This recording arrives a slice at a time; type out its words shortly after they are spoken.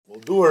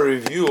do a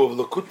review of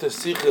Likutei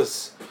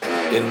Sichos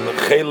in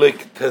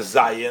Chelik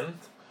Tezayin,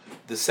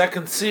 the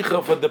second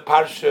Sicha for the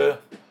Parsha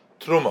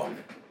Truma.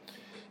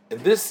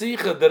 In this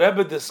Sicha, the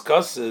Rebbe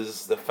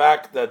discusses the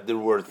fact that there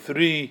were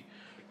three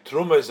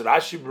Trumas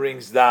Rashi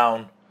brings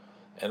down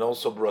and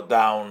also brought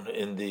down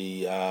in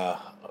the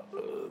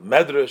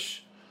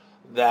Medrash,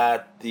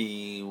 that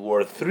there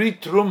were three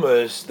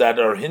Trumas that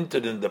are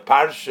hinted in the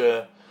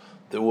Parsha.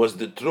 There was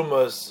the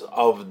Trumas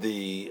of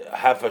the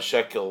half a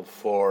shekel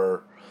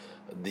for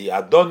the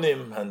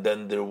Adonim, and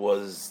then there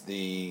was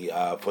the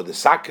for the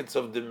sockets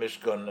of the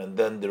Mishkan, and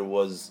then there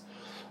was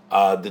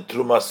the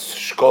Trumas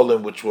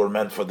Shkolim, which were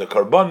meant for the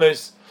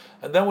Karbonis,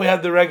 and then we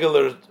had the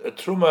regular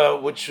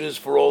Truma, which is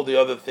for all the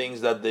other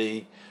things that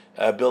they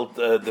built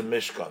the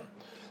Mishkan.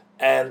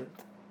 And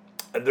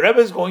the Rebbe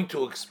is going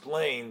to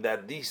explain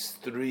that these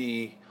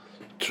three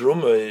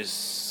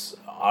Trumas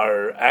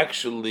are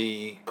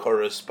actually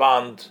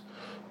correspond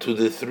to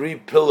the three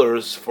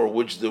pillars for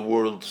which the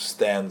world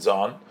stands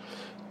on: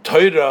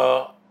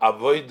 Torah,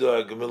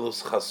 Avodah,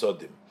 Gemilus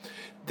Chasodim.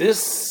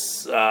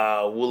 This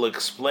will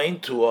explain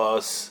to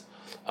us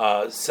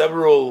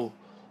several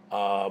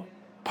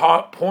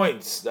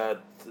points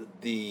that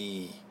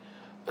the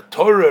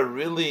Torah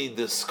really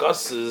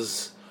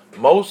discusses,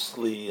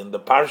 mostly in the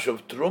Parsha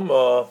of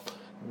Truma,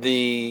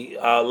 the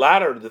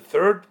latter, the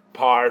third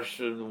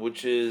Parsha,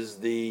 which is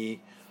the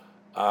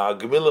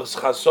Gemilus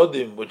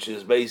Chasodim, which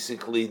is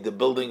basically the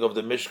building of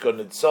the Mishkan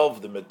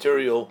itself, the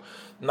material,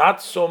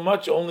 not so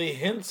much only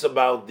hints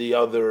about the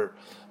other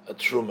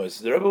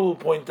Trumas. The Rebbe will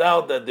point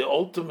out that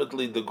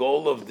ultimately the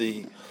goal of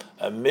the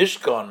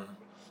Mishkan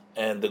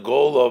and the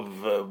goal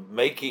of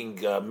making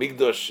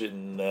Mikdash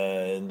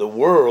in the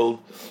world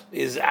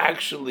is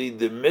actually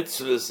the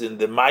mitzvahs in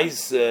the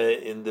Maise,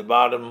 in the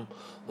bottom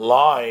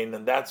line,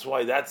 and that's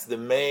why that's the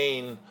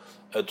main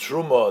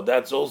Truma.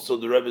 That's also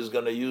the Rebbe is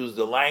going to use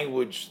the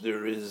language.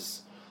 There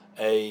is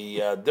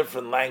a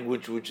different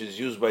language which is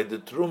used by the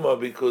Truma,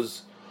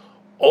 because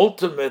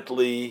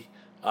ultimately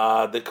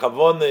the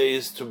Kavanah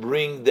is to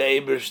bring the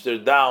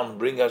Eibishter down,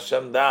 bring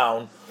Hashem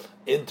down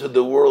into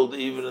the world,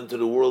 even into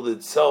the world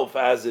itself,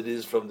 as it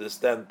is from the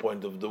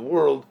standpoint of the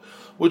world,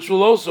 which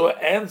will also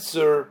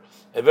answer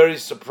a very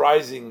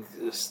surprising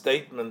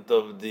statement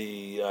of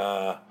the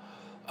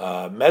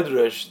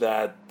Medrash,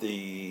 that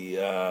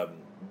the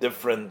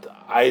different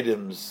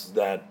items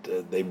that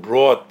they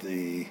brought,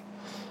 the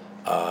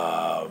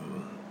Zov,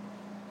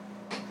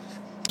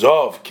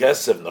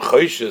 Kesef,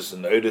 Nechoshes,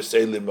 and Oides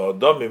Elim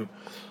Adamim,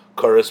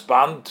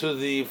 correspond to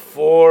the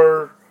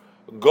four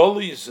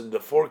Golis and the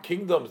four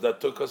kingdoms that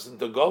took us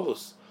into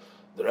Golus.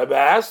 The Rebbe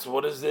asked,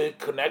 what is the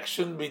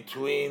connection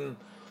between,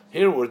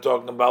 here we're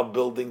talking about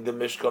building the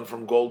Mishkan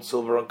from gold,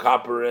 silver, and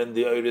copper, and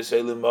the Oides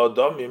Elim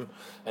Adamim,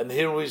 and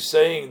here we're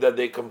saying that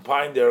they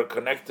combine, they are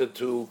connected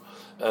to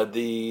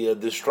the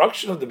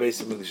destruction of the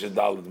Beis HaMikdash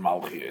Dalet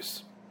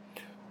Malchias.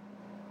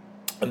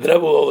 And the Rebbe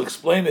will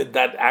explain it,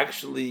 that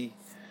actually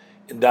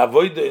in the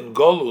Avodah in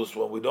Golus,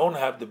 when we don't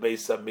have the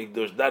Beis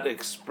HaMikdash, that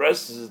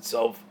expresses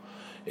itself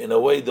in a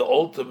way the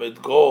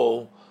ultimate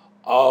goal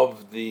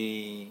of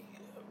the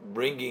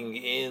bringing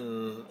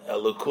in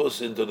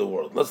Elokus into the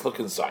world. Let's look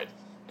inside.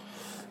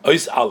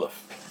 Ois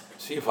Aleph,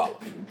 Sif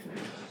Aleph.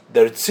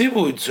 Der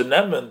Tzivui zu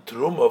nehmen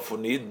Truma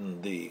von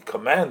Eden, the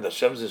command,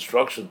 Hashem's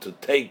instruction to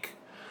take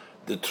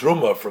the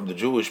Truma from the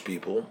Jewish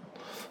people,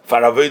 for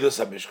Avodas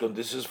HaMishkan,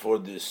 this is for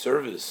the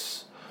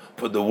service,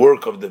 for the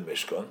work of the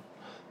Mishkan,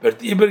 wird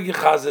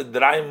übergechazet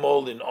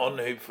dreimal in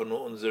Onheb von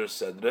unser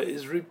Sedra,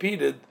 is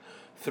repeated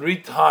 3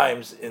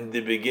 times in the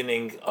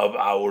beginning of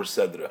our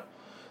Sedra.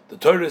 The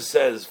Torah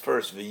says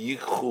first,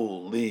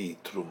 V'yichu li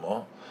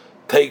truma,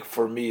 take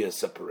for me a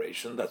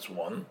separation, that's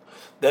one.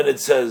 Then it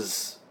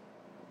says,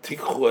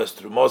 Tikchu es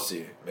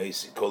trumosi,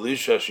 meisi, kol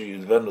isha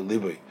sheyudvenu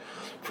libui,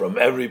 from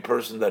every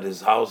person that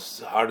his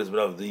heart is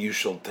beloved, that you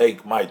shall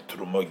take my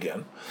truma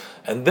again.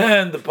 And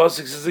then the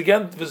pasuk says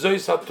again,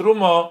 V'zois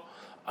ha-truma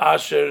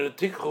asher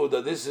tikchu,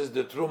 that this is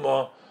the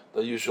truma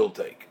that you shall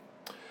take.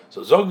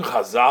 So Zogen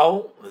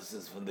Chazal, this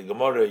is from the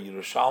Gemara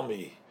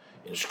Yerushalmi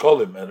in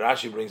Shkolim, and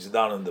Rashi brings it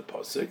down in the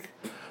pasuk.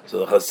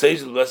 So the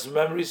Chaseish, the blessed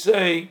memory,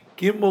 say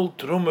Gimel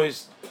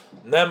Trumas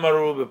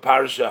Nemaru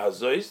beParsha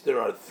Hazois. There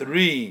are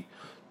 3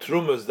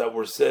 Trumas that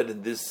were said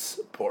in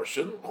this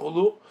portion.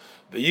 Chulu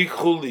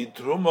V'yichuli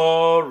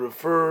Truma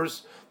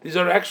refers. These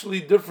are actually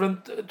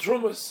different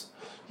Trumas.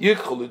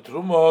 Yichuli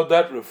Truma,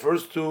 that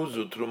refers to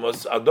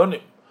Zutrumas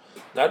Adonim.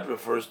 That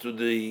refers to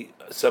the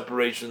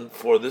separation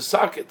for the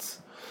sockets.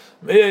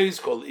 When it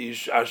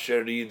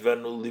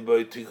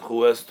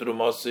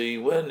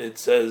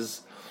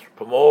says,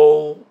 from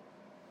all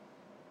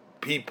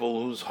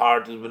people whose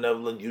heart is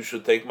benevolent, you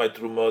should take my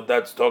truma,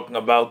 that's talking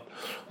about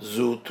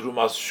zu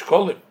trumas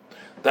shkolim.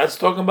 That's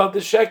talking about the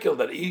shekel,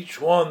 that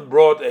each one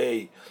brought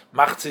a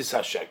machzis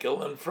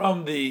ha-shekel, and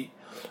from the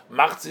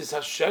machzis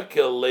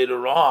ha-shekel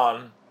later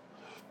on,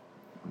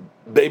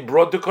 they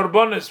brought the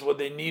korbanos, what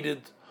they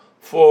needed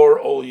for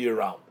all year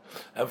round.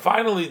 And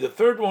finally, the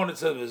third one, it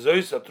says,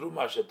 "V'zois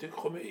hatruma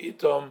shetikchu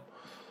meitom,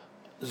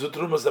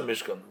 zutrumas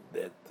hamishkan."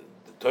 The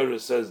Torah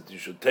says you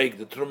should take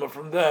the truma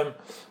from them,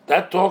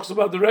 that talks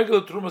about the regular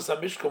trumas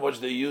hamishkan,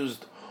 which they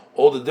used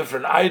all the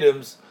different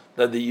items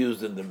that they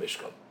used in the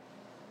mishkan.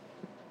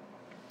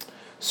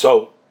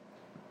 So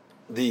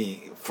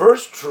the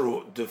first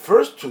two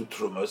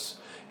trumas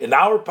in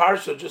our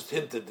parsha just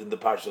hinted in the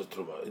parsha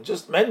truma. It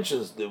just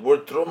mentions the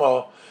word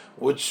truma,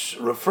 which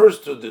refers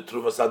to the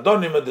trumas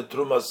adonim and the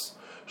trumas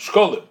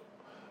shkolim.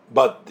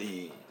 But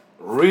the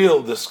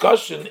real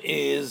discussion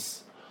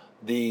is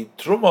the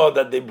truma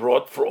that they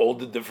brought for all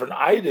the different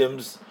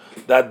items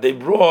that they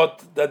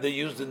brought that they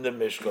used in the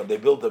Mishkan. They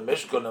built the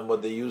Mishkan and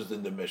what they used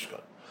in the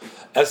Mishkan.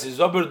 As is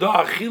aber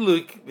da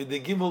achiluk with the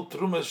gimel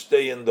trumas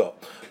stehen da.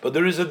 But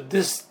there is a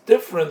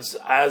difference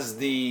as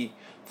the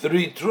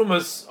three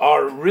trumas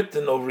are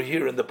written over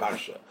here in the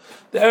parsha.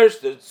 There's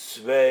the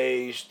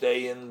tzvei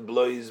stehen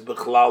blois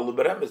bechlal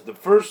uberemes. The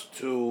first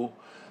two,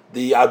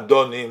 the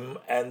adonim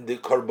and the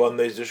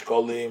korbanos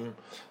shkolim,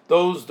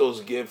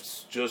 those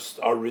gifts just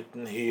are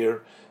written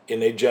here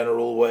in a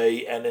general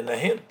way and in a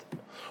hint.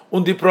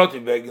 Und die Proti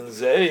wegen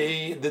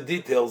sei, the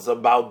details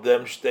about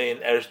them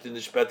stehen erst in the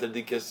später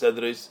dike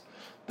sedris.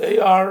 They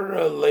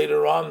are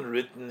later on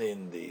written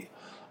in the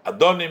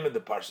adonim and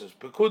the parshas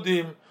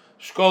pekudim,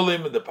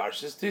 shkolim and the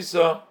parshas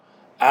tisa,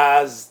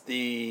 as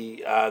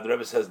the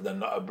Rebbe says,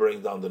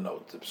 brings down the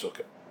note.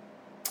 Okay.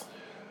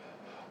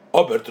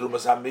 Aber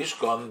Trumas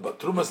HaMishkan, but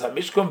Trumas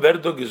HaMishkan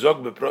verdo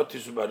gesagt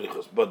beprotis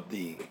ubarichos. But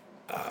the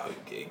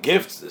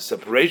gifts, the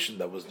separation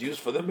that was used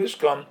for the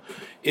Mishkan,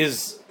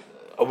 is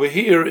over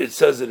here. It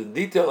says it in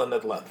detail and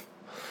at length.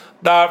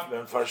 Darf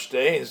men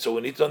verstehen. So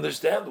we need to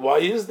understand why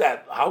is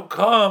that? How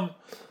come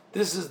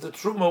this is the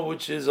Truma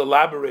which is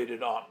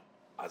elaborated on?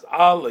 As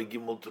alle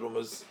Gimel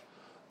Trumas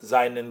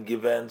seinen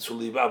given zu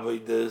lieb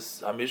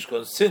avodas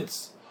HaMishkan,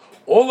 since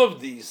all of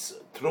these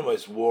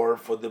trumas were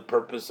for the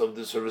purpose of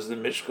the service of the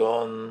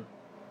Mishkan,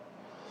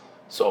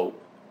 so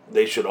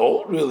they should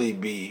all really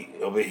be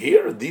over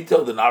here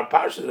detailed in our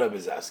parsha. The Rebbe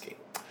is asking,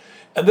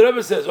 and the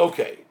Rebbe says,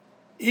 okay,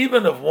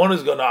 even if one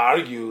is going to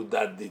argue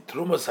that the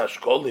trumas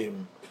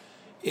hashkolim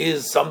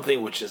is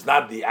something which is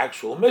not the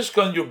actual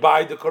Mishkan, you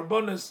buy the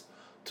korbanos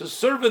to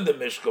serve in the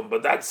Mishkan,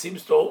 but that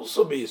seems to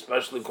also be,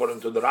 especially according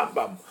to the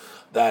Rambam,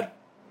 that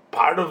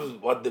part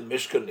of what the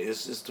Mishkan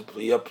is to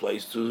be a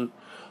place to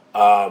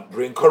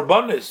bring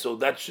korbanos, so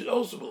that should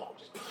also belong.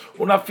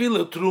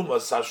 Unafile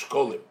trumas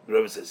hashkolim, the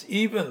Rebbe says,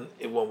 even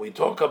when we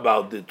talk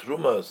about the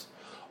trumas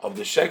of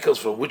the shekels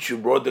from which you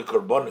brought the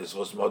korbanos,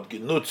 was not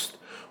genutzt,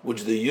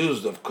 which they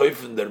used of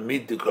koifen der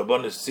meat, the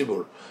korbanos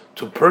tzibur,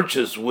 to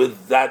purchase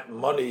with that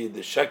money,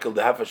 the shekel,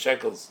 the half a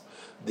shekels,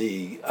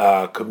 the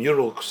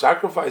communal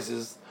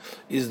sacrifices,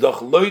 is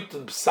doch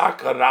leuten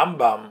psaka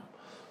Rambam.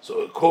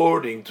 So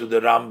according to the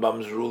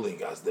Rambam's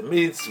ruling, as the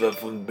mitzvah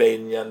from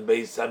Benyan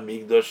Beis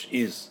HaMikdash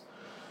is,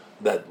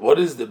 that what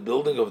is the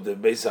building of the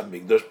Beis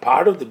HaMikdash?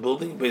 Part of the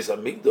building of Beis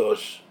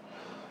HaMikdash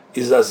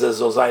is as a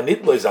zozai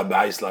nit Beis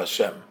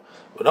Hashem.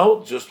 We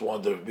don't just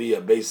want there to be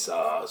a base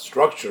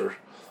structure,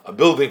 a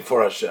building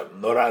for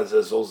Hashem, nor as a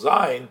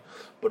zozai,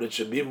 but it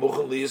should be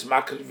muchen liyis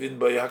makrivin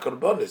by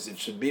hakarbonis. It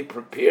should be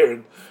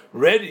prepared,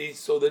 ready,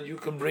 so that you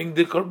can bring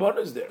the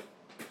korbanos there.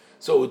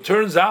 So it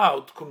turns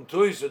out,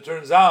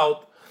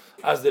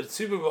 as the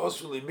Tzivu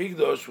V'Osuli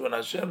Migdosh, when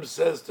Hashem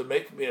says to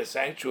make me a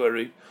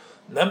sanctuary,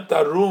 Nemt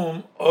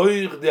Arum,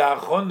 Oich de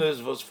Achones,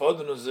 Vos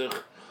Fodenu Zich,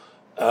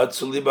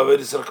 Tzuli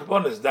Baveris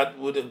HaKabonis. That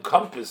would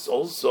encompass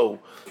also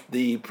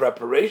the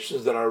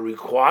preparations that are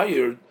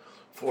required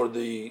for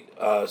the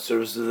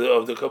service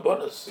of the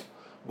Kabonis,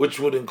 which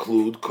would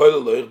include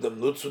Koil Loich Dem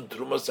Nutzun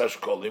Trumas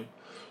Hashkolim,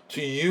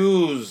 to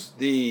use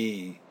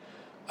the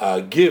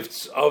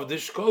gifts of the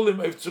shkolim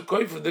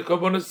for the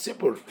Kabonis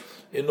Tzibur,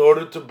 in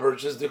order to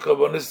purchase the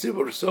Kabonis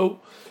Tzibur. So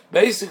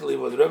basically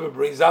what the Rebbe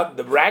brings out in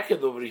the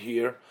bracket over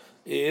here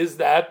is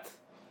that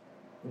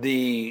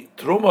the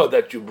truma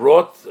that you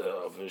brought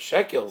of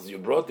shekels, you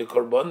brought the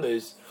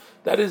korbanos,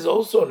 that is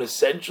also an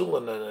essential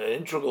and an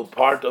integral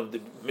part of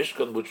the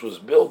Mishkan, which was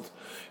built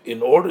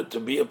in order to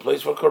be a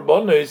place for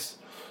korbanos.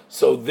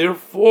 So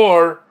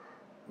therefore,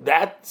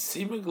 that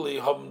seemingly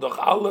haben doch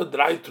alle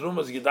drei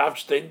trumas gedarf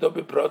stehen da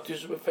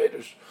beprotisch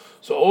befedisch.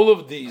 So all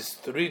of these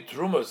three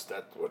trumas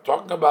that we're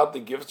talking about, the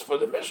gifts for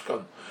the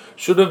Mishkan,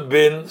 should have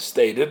been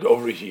stated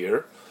over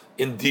here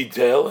in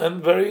detail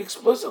and very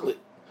explicitly,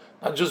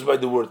 not just by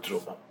the word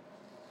truma.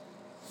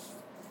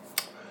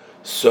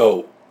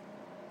 So,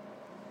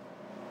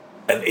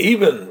 and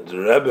even the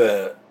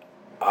Rebbe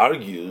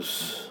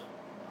argues,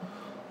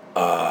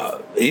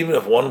 even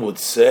if one would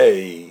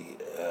say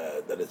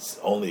that it's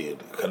only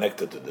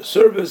connected to the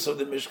service of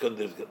the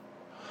Mishkan,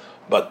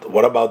 but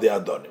what about the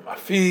Adonim? I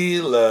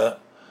feel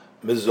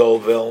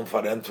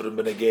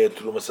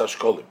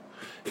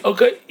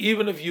okay,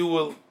 even if you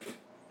will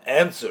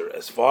answer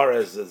as far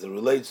as it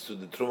relates to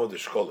the Truma of the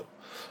Shkolim,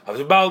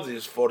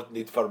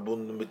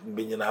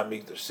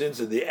 since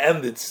at the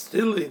end it's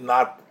still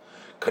not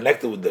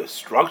connected with the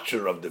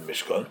structure of the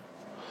Mishkan,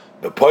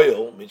 the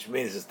poil, which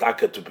means it's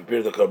taka to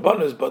prepare the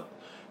karbanos, but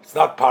It's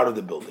not part of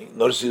the building.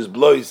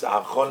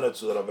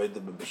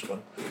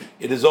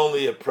 It is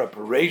only a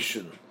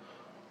preparation,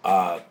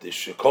 the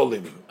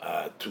shekolim,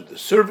 to the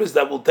service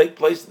that will take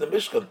place in the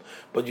Mishkan.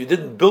 But you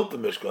didn't build the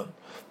Mishkan.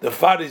 The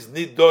faris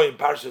nido in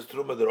Parshas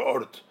Truma der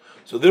Ort.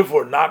 So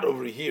therefore, not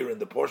over here in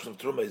the portion of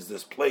Truma is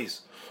this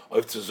place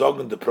of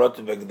Tzogen the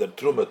Protim wegen der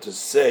Truma to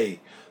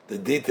say the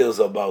details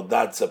about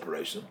that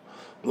separation.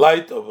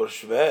 Light over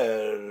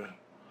Shver,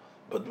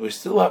 but we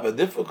still have a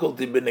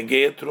difficulty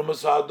b'negei Truma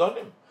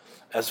Sa'adonim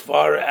as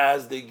far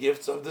as the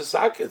gifts of the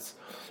sockets.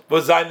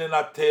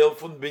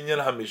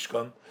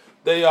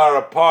 They are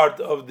a part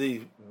of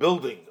the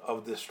building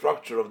of the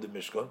structure of the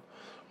Mishkan.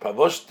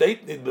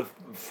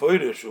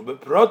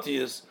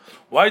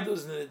 Why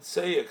doesn't it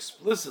say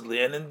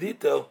explicitly and in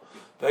detail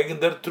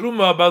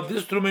about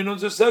this truma in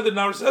unser seder, in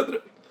our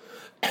seder?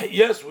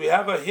 Yes, we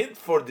have a hint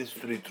for these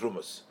three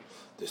trumas.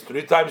 There's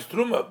 3 times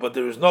truma, but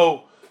there is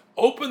no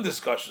open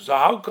discussion. So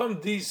how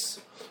come these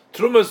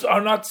trumas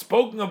are not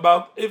spoken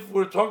about if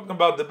we're talking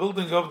about the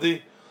building of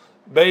the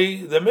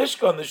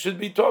Mishkan? It should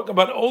be talking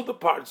about all the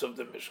parts of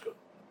the Mishkan.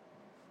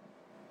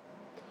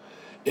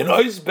 In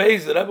Ois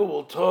Beis, the Rebbe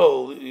will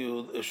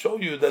show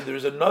you that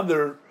there's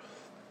another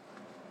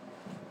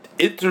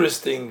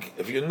interesting,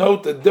 if you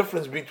note the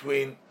difference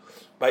between,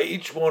 by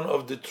each one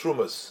of the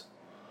trumas,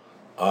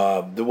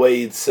 the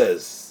way it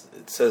says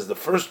the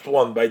first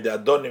one, by the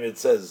Adonim, it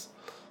says,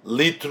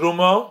 Li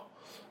Truma,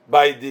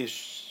 by the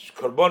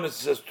Korbanos, it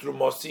says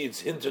Trumosi,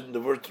 it's hinted in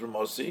the word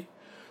Trumosi,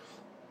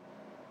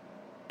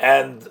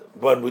 and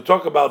when we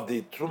talk about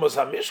the Trumas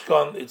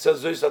HaMishkan, it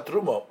says Zois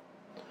HaTrumo,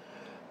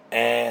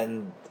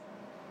 and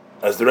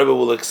as the Rebbe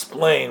will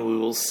explain, we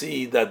will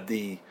see that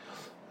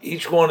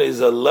each one is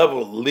a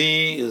level.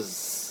 Li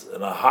is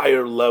in a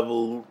higher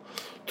level.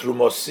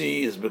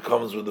 Trumosi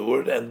becomes with the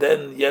word, and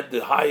then yet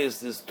the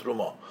highest is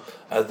Trumo,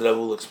 as the Rebbe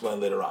will explain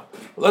later on.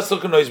 Let's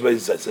look at Noise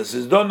Beis. It says,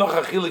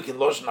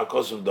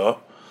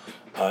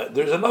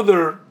 there's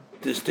another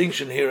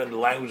distinction here in the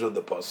language of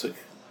the pasuk.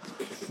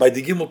 By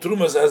the Gimel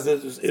Trumas, as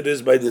it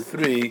is by the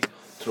 3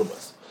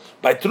 Trumas.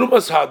 By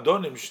Trumas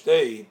Ha'adonim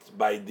state,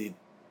 by the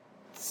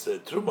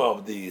Truma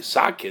of the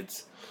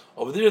sockets,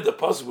 over there the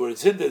pasuk where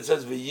it's hidden, it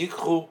says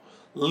V'yikhu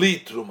li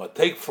Truma,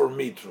 take for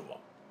me Truma.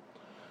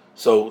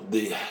 So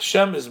the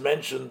Hashem is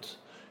mentioned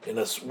in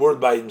a word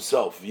by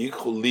himself.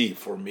 V'yikhu li,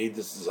 for me,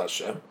 this is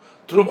Hashem.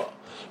 Truma.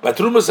 By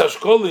Trumas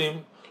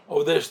Hashkolim,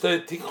 over there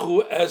state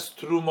Tikhu es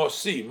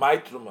Trumosi, my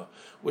Truma,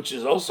 which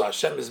is also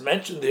Hashem is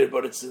mentioned here,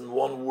 but it's in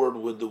one word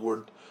with the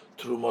word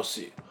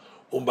Trumosi.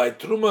 By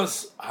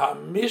Trumas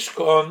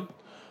HaMishkan,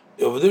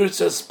 over there it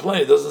says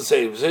plain, it doesn't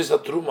say take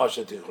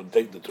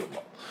the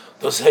truma.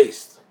 Does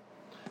haste.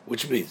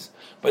 Which means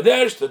by the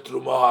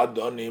truma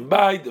hadonim,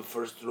 by the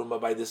first truma,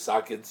 by the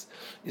sockets,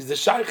 is the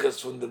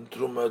shayches from the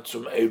truma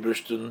zum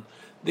Eberstun,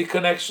 the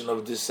connection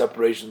of this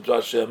separation to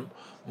Hashem,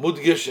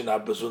 mudgishin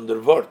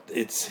abesonder wort.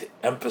 It's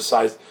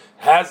emphasized,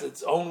 has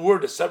its own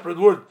word, a separate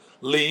word,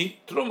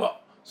 li truma.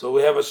 So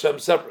we have Hashem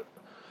separate.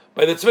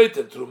 By the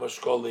zweite truma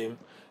shkolim,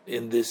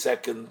 in the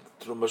second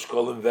truma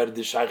shkolim, where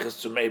the shayches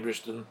zum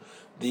Eberstun,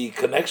 the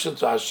connection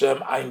to Hashem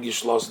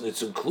eingeschlossen,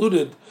 it's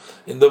included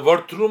in the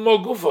word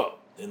Truma Gufa.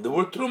 In the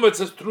word Truma, it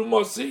says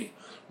Truma Si.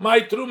 My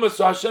Truma,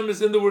 so Hashem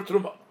is in the word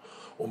Truma.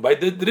 And by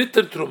the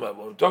dritte Truma,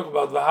 when we talk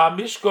about Vaha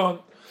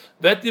Mishkan,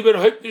 that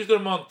überhaupt nicht der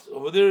Mond.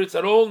 Over there, it's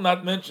at all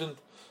not mentioned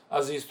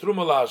as is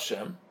Truma la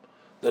Hashem.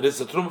 That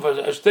is a Truma for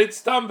Hashem. Steht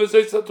Stam,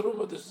 besetzt a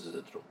Truma, this is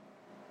a Truma.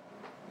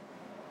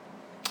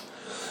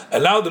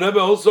 And now the Rebbe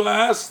also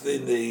asked,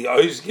 in the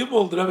Ois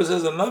Gimel, the Rebbe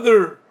says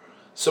another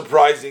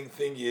surprising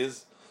thing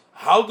is,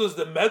 how does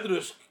the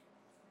Medrash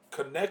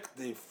connect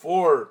the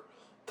 4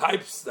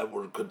 types that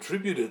were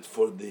contributed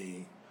for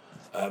the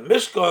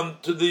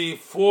Mishkan to the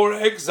 4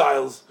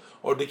 exiles,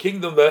 or the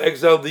kingdom that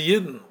exiled the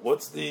Yidden?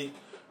 What's the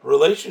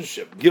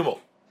relationship? Gimel.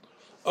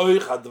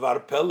 Oich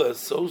Advar Pele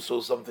is also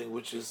something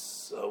which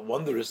is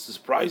wondrous,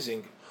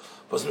 surprising.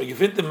 Which we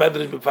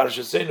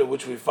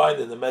find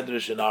in the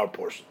Medrash in our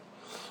portion.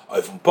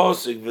 The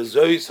verse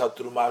is a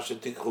Truma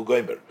should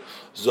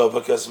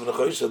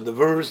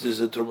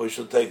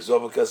take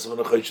Zova Kesef and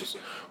Nechoshes,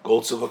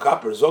 gold, silver,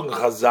 copper. Zogen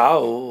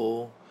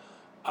Chazal,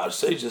 our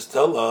sages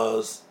tell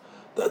us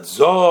that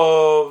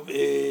Zov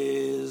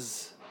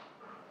is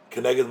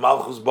Keneged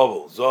Malchus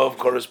Babel. Zov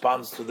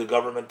corresponds to the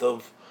government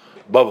of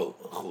Babel.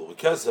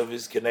 Kesef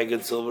is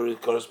Keneged silver.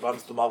 It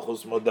corresponds to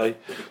Malchus Modai,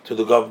 to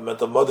the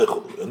government of Modai.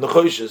 And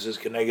Nechoshes is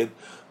Keneged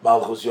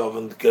Malchus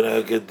Yovan,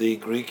 Keneged the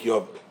Greek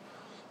Yovan.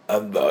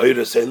 And the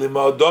Elim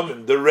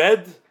Adomim, the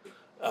red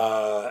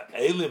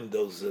Elim,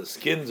 those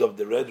skins of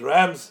the red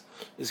rams,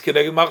 is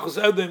Keneged Malchus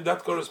Edom,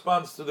 that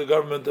corresponds to the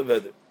government of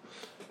Edom.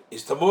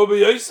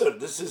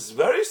 This is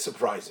very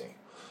surprising.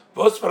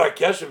 What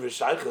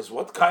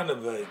kind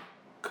of a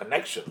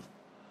connection?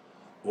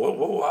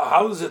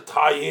 How does it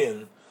tie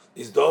in?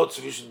 Is dort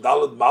zwischen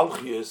Dalet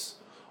Malchius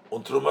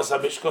und Trumas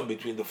HaMishkan,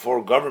 between the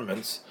 4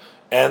 governments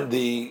and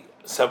the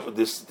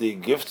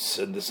gifts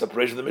and the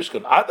separation of the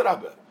Mishkan?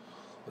 Adrabe.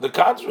 On the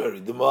contrary,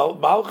 the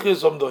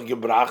Malchus haben doch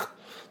gebracht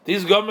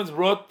These governments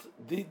brought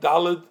the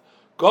Dalit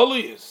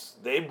Goliaths.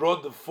 They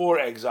brought the 4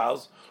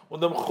 exiles.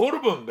 And the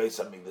Churban Beis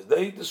Hamikdash.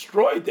 They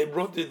destroyed. They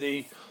brought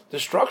the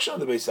destruction of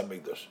the Beis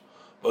Hamikdash.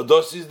 But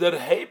this is der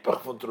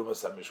Heipach von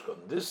Trumas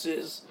HaMishkan. This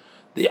is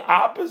the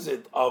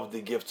opposite of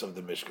the gifts of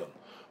the Mishkan.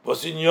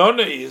 What's in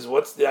Yonah is,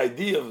 what's the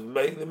idea of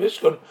making the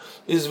Mishkan,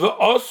 is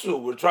v'osu,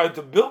 we're trying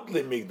to build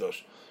the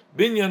Migdosh.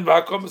 Binyan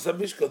v'hakomas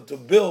HaMishkan, to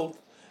build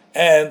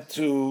and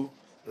to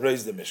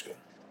raise the Mishkan.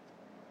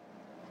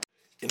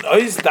 In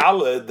Ois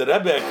Dalet, the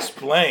Rebbe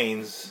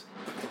explains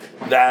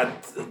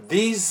that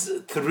these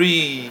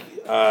 3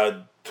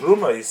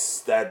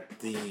 Trumais that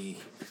the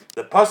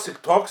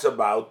Pasuk talks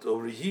about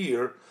over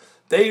here,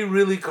 they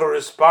really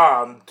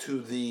correspond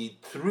to the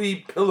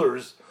 3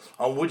 pillars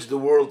on which the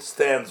world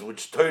stands,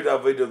 which Torah,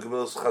 Avodah,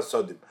 Gemilas,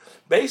 Chasodim.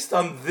 Based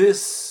on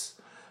this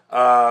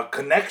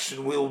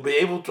connection, we will be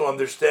able to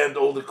understand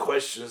all the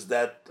questions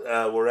that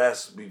were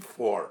asked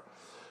before.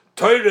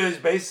 Torah is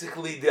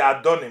basically the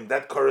Adonim,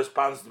 that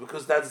corresponds,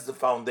 because that's the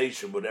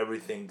foundation where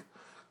everything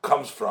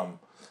comes from.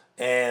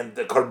 And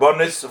the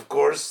Karbonis, of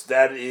course,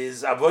 that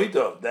is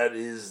Avodah, that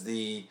is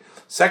the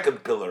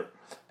second pillar.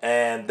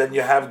 And then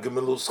you have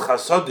Gemilus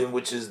Chasodim,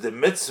 which is the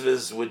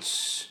mitzvahs,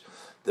 which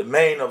the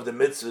main of the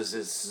mitzvahs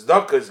is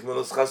Tzedakah, is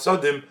Gemilus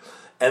Chasodim,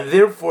 and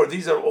therefore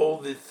these are all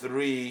the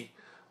 3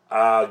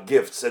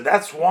 gifts. And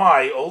that's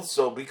why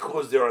also,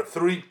 because there are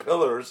 3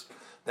 pillars,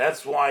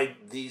 that's why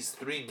these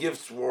 3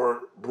 gifts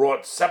were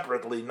brought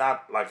separately,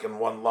 not like in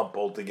one lump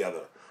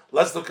altogether.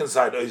 Let's look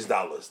inside Ois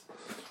Dalet.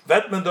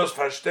 Vetman dos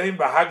verstehen,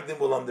 Bahagdim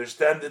will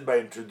understand it by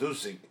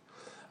introducing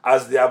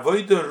as the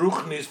Avodah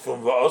Ruchnis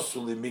from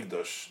Va'osuli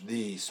Migdosh,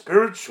 the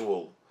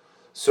spiritual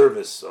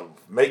service of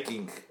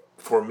making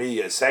for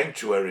me a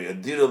sanctuary, a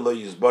Dira Lo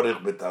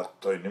Yizborich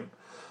B'Tachtonim,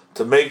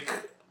 to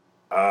make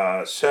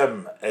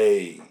Shem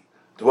a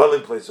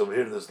dwelling place over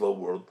here in this low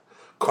world,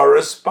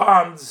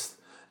 corresponds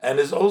and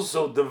is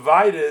also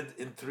divided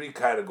in 3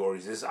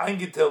 categories. It's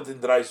eingeteilt in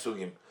 3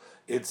 Sugim.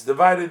 It's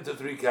divided into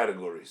 3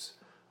 categories.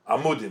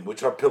 Amudim,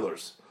 which are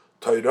pillars.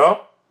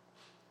 Torah,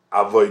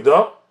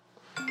 Avodah,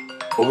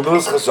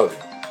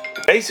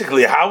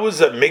 Basically, how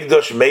is a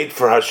Migdosh made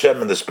for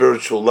Hashem on the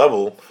spiritual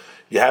level?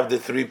 You have the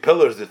 3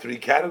 pillars, the 3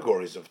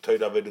 categories of Torah,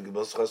 Avodah,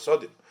 Gemilas,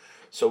 Chasodim.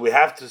 So we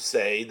have to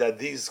say that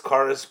these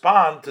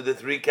correspond to the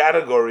 3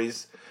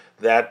 categories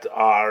that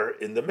are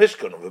in the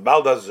Mishkan of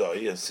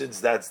Baldazoi, and since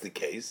that's the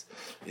case,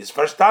 is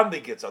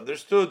verstandig, it's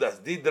understood as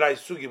Didrai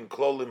Sugim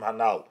Klolim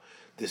Hanal.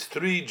 These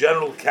 3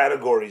 general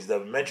categories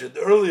that we mentioned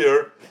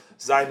earlier,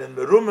 Zayin and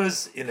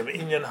Merumas, in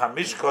Inyan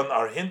HaMishkan,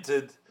 are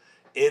hinted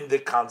in the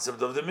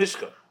concept of the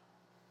Mishkan.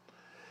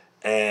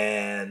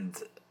 And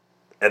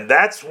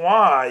that's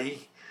why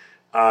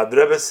the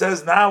Rebbe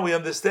says now we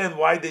understand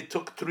why they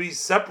took 3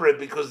 separate,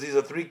 because these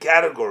are 3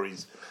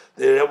 categories.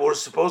 They were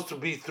supposed to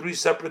be 3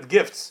 separate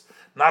gifts,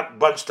 not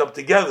bunched up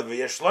together. And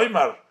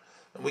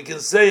we can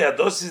say,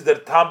 Ados is der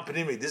Tam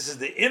Pnimi, this is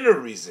the inner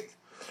reason.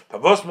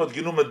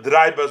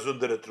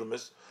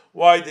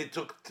 Why they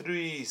took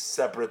 3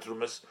 separate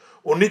trumas.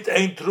 Unit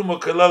ein truma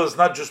kalel is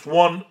not just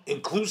one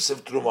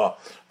inclusive truma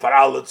for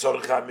all the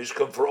tzorcha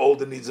mishkan, for all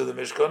the needs of the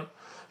mishkan.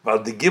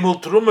 But the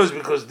gimel truma is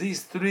because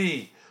these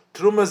 3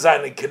 trumas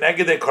are in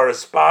Keneged, they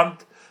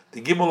correspond.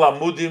 The gimel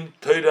amudim,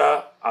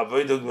 Torah,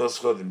 Avodah, Gemilas,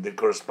 Chasodim. They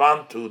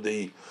correspond to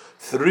the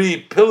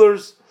 3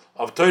 pillars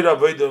of Torah,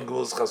 Avodah,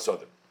 Gemilas,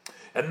 Chasodim.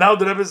 And now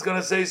the Rebbe is going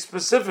to say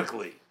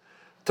specifically,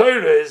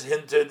 Torah is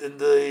hinted in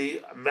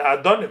the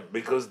Adonim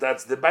because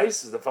that's the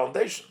basis, the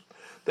foundation.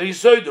 The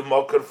Yisod, the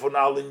Mokar von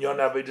Al Inyon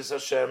Avedis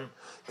Hashem,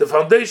 the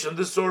foundation,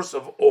 the source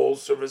of all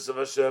service of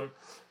Hashem,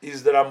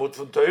 is the Ramut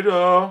von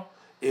Torah,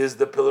 is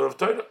the pillar of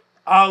Torah.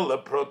 Alle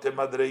Prote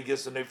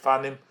Madreges and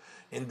Efanim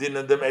in Din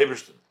and Dem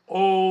Ebersten.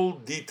 All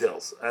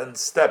details and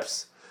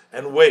steps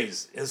and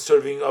ways in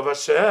serving of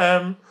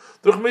Hashem,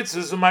 durch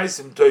mitzvahs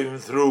umaisim toivim,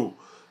 through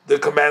the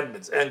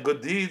commandments and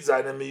good deeds,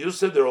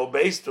 they're all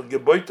based on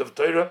Geboit of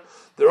Torah,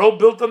 they're all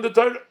built on the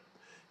Torah.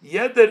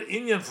 Jeder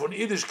Inyan von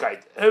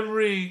Yiddishkeit,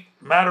 every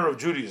matter of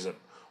Judaism,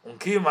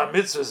 Kiyum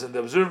HaMitzvahs, and the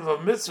observance of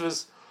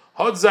mitzvahs,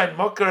 Hod Zayin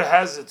Mokar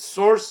has its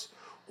source,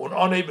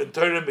 Oneb in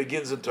Torah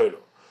begins in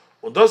Torah.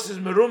 Und das is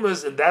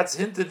Merumas, and that's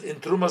hinted in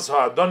Trumas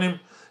HaAdonim,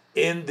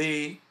 in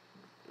the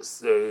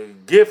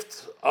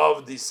gift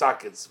of the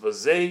sockets.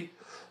 Vazei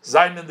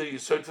Zayin in the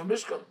Yisod for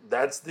Mishkan.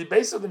 That's the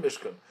base of the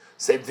Mishkan.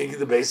 Same thing in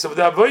the base of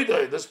the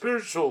Avodah, the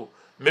spiritual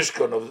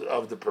Mishkan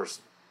of the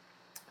person.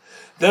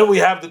 Then we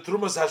have the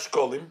Trumas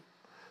Hashkolim,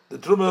 the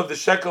Truma of the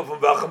shekel from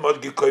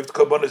Vachamad Gekoivt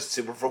Karbonis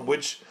Tzibur, from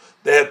which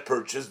they had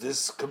purchased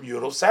this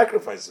communal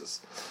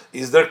sacrifices.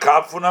 Is there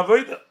Kap from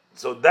Avodah?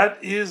 So that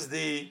is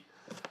the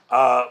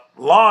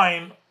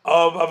line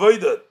of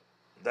Avodah.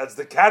 That's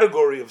the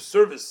category of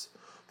service.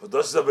 But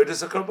this is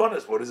Avodah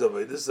Karbonis. What is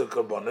Avodah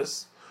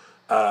Karbonis?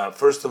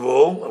 First of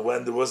all,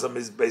 when there was a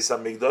Beis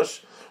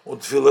Hamikdash,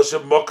 und Tfilah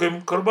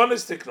Mokim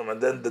Karbonis Tiknum,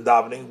 and then the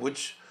davening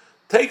which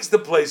takes the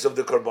place of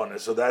the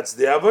Karbonis. So that's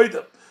the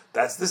Avodah.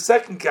 That's the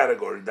second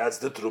category. That's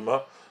the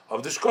Truma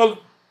of the Shkolim.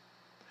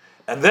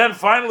 And then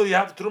finally you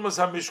have Trumas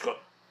HaMishkan.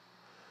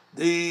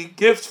 the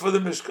gift for the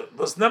Mishkan.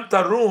 Was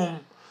nemta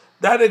room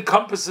that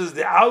encompasses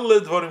the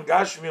outlet dvarim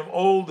gashmim,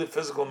 all the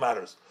physical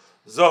matters.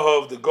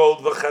 Zohov, the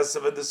gold,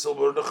 v'chesav, and the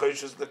silver, the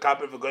choshes, the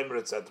copper, the goymer,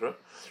 etc.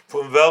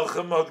 From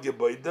welchem od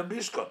geboid the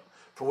Mishkan,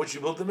 from which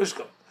you built the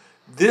Mishkan.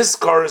 This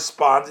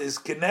corresponds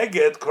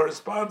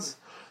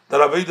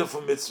that avodah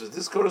for mitzvahs.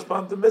 This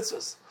corresponds to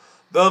mitzvahs.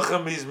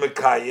 Welchem is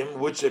mekayim,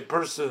 which a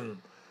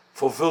person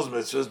fulfills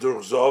mitzvahs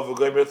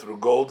through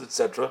gold,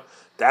 etc.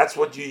 That's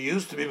what you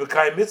use to be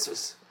mekayim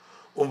mitzvahs.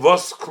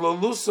 Vos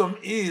klolusum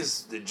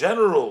is the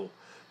general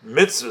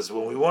mitzvahs.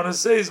 When we want to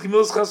say is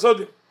gemilas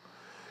chasodim.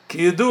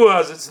 Ki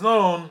yedua, as it's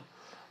known,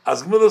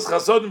 as gemilas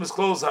chasodim is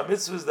close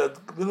ha-mitzvahs, that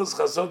gemilas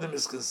chasodim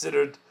is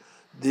considered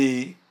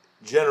the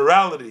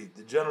generality,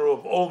 the general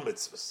of all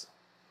mitzvahs.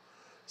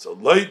 So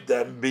loit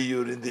them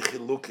biyur in the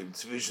chilukim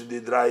tzvishin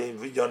the drayim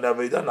v'yon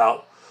avodah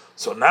now.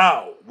 So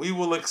now we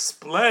will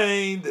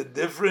explain the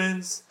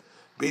difference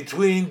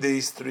between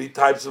these three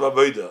types of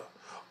avodah,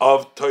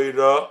 of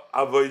Torah,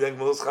 avodah, and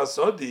gemilas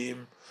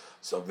chasodim.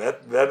 So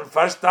werden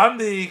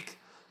verstandig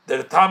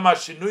der tama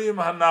shinuyim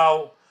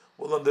hanal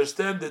will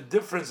understand the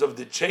difference of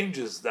the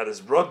changes that is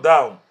brought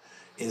down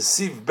in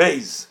Siv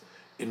Beis,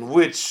 in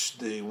which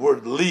the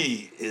word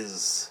li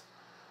is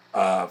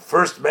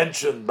first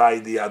mentioned by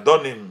the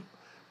Adonim,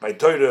 by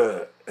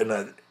Torah in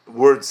a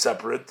word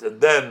separate,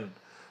 and then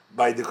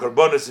by the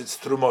Korbanos it's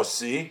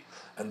Trumosi,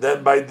 and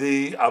then by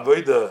the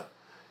Avodah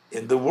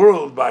in the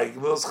world, by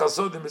Gemilas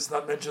Chasodim, it's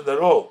not mentioned at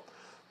all.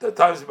 The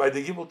times by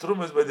the Gimel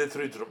Trumas, by the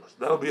three Trumas.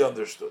 That'll be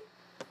understood.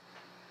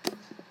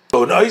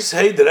 So in Ois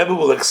Hey, the Rebbe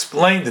will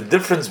explain the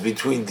difference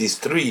between these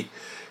three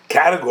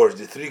categories,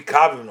 the three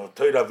kavim of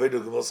Torah,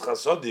 Avodah, Gemilas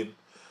Chasodim,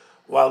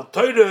 while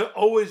Torah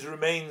always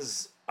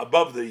remains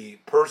above the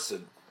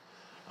person,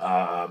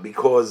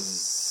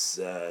 because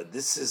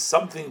this is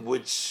something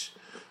which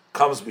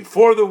comes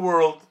before the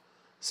world,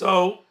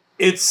 so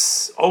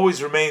it's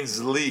always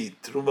remains li,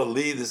 truma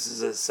li. This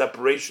is a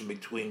separation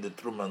between the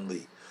truma and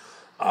li.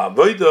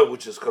 Avodah,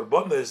 which is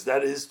karbonis,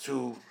 that is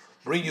to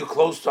bring you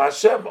close to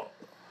Hashem.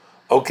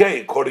 Okay,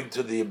 according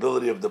to the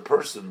ability of the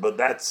person, but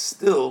that's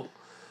still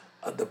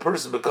the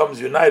person becomes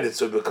united,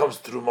 so it becomes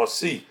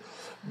trumosi.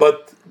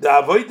 But the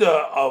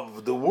avodah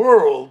of the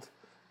world,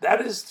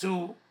 that's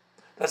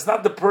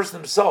not the person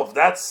himself.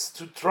 That's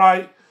to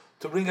try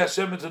to bring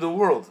Hashem into the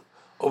world.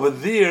 Over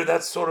there,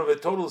 that's sort of a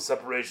total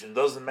separation. It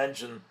doesn't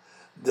mention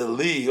the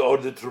li or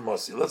the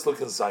trumosi. Let's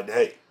look inside.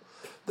 Hey,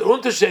 the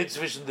unterschied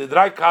zwischen the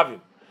drei kavim,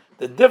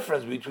 the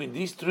difference between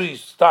these three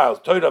styles,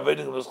 Torah,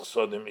 Avodah, Gemilas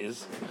Chasodim,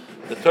 is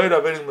the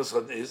Torah, Avodah, Gemilas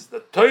Chasodim is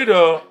the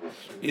Torah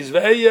is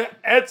ve'eya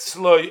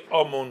etzloi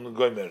amun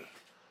gomer.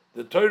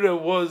 The Torah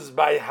was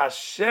by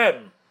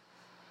Hashem.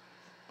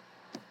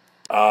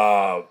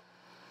 The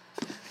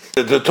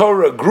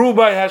Torah grew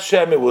by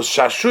Hashem. It was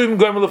shashuim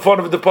gomer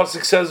lefonav. The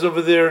pasuk says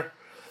over there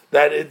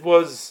that it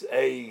was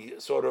a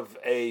sort of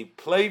a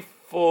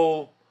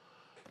playful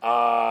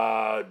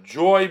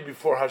joy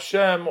before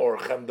Hashem, or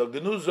chemda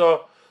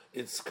genuza.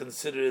 It's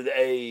considered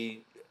a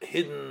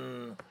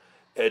hidden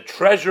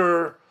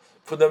treasure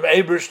for the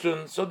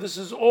Eberstein. So this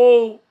is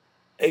all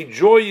a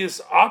joyous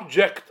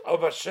object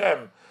of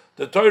Hashem.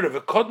 The Torah,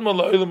 v'kodma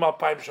la'olam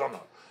alpayim shana.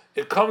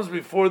 It comes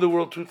before the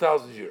world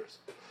 2,000 years.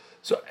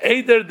 So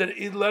Eider that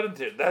Yid learned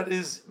it, that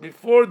is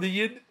before the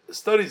Yid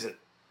studies it.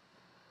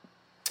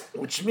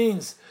 Which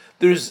means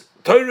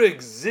Torah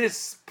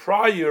exists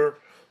prior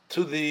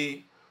to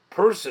the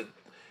person.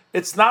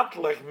 It's not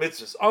like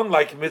mitzvahs,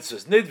 unlike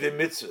mitzvahs. Nidve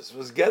mitzvahs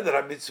was gather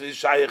a mitzvah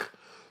shayich.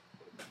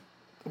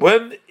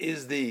 When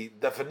is the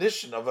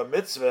definition of a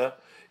mitzvah?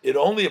 It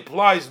only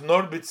applies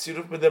nor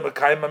b'tziruf midem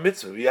akayim a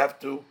mitzvah. We have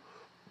to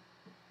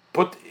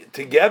put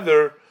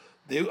together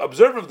the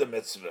observer of the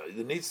mitzvah.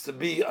 There needs to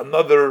be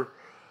another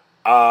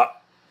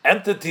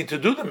entity to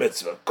do the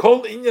mitzvah.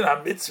 Kol inyan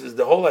ha-mitzvahs,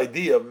 the whole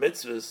idea of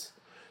mitzvahs,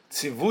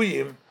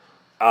 tzivuyim,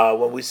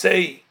 when we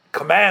say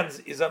commands,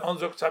 is an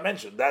onzok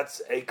dimension.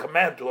 That's a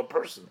command to a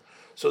person.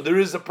 So there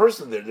is a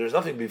person there. There's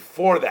nothing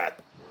before that.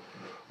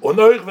 So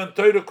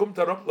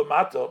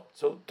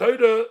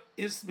Torah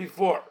is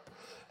before.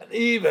 And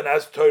even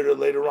as Torah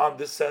later on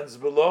descends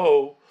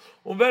below,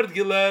 and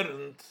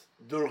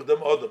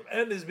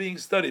is being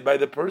studied by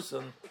the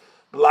person,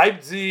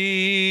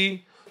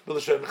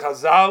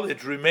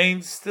 it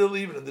remains still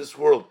even in this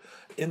world.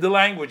 In the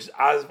language,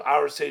 as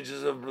our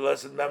sages of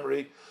blessed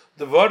memory,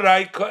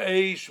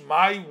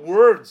 my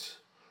words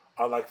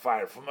are like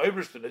fire. From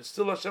Eberstein, it's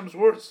still Hashem's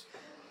words.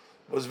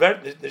 This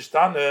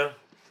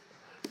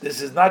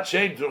is not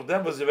changed. The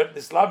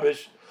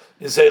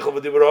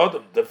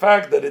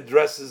fact that it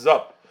dresses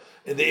up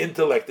in the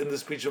intellect, in the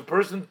speech of a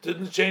person,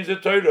 didn't change the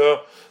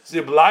Torah.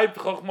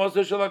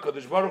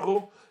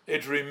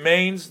 It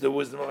remains the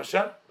wisdom of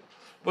Hashem,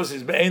 which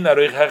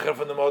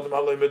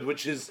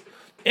is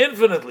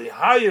infinitely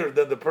higher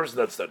than the person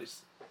that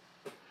studies.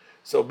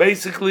 So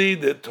basically,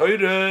 the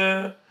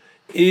Torah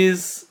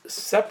is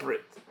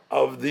separate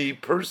of the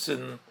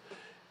person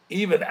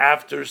even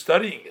after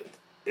studying it.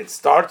 It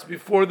starts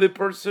before the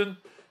person.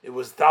 It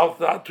was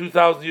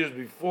 2,000 years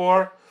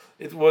before.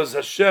 it was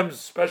Hashem's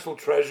special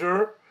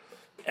treasure,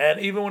 and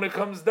even when it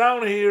comes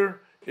down here,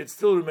 it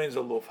still remains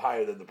a loaf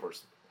higher than the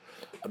person.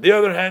 On the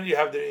other hand, you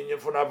have the inyan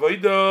for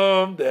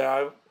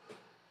avodah,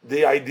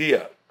 the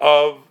idea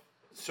of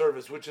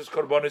service, which is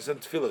korbanos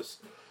and tefillas,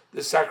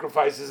 the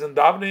sacrifices and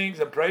davenings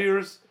and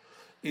prayers,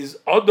 is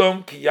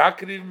Adam ki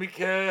yakriv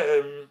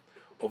mikem.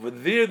 Over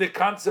there, the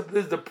concept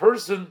is the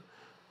person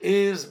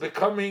is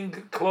becoming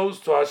close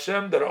to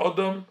Hashem. That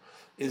Adam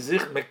is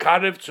zich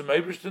mekarev to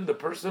Meibishtin. The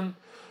person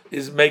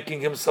is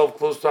making himself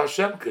close to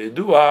Hashem.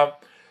 Kedua,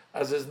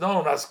 as is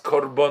known as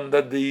korban,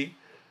 that the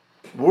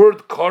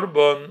word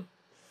korban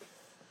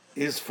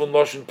is from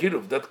Lashon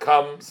Kiruv, that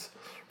comes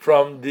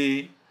from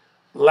the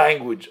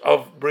language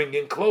of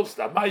bringing close.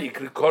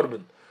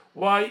 Korban.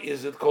 Why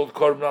is it called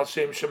korban al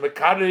shem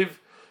shemekarev?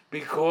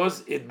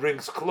 Because it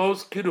brings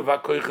close Kiruv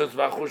hakoyches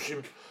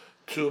vachushim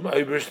to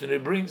Meibishtin.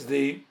 It brings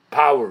the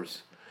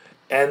powers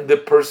and the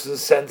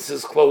person's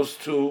senses close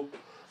to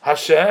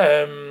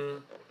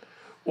Hashem.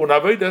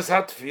 Unavodas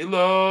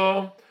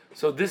hatfilo.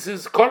 So this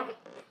is korban.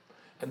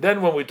 And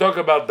then when we talk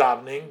about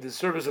davening, the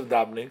service of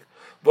davening,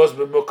 was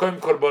b'mokom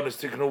korbanos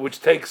tiknu, which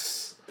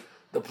takes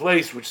the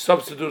place, which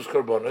substitutes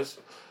korbanos,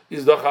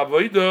 is the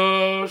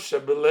avodah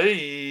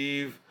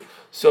shebeleiv.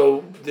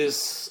 So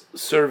this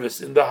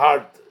service in the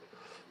heart,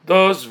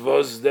 thus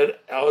was der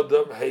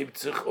Adam hebt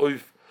sich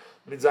auf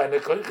mit seiner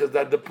koiches,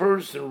 that the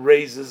person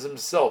raises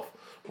himself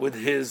with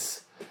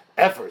his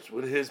efforts,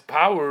 with his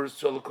powers,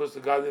 to the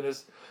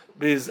godliness,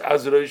 biz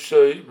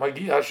azroishoy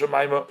magi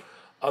hashemayma,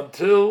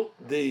 until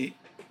the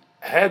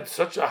head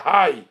such a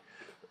high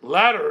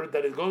ladder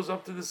that it goes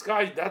up to the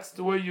sky. That's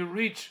the way you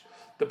reach.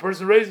 The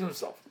person raises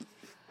himself.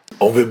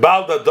 So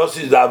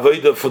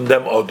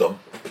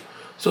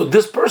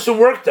this person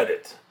worked at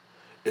it.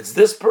 It's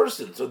this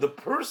person. So the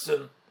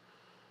person,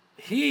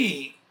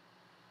 the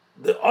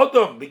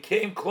Adam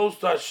became close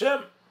to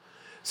Hashem.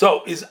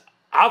 So is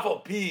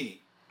Aval Pi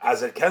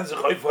as a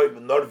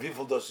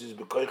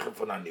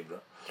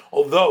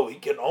although he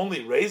can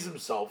only raise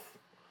himself,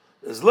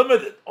 is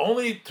limited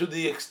only to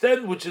the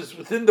extent which is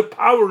within the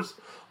powers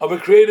of a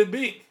created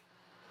being.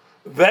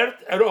 So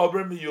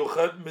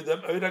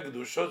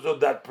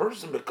that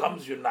person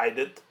becomes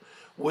united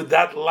with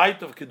that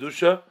light of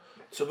Kedusha,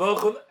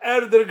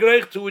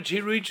 to which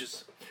he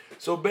reaches.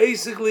 So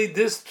basically,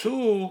 this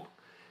too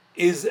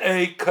is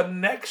a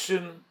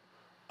connection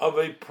of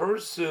a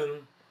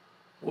person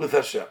with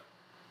Hashem.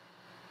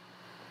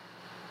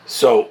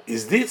 So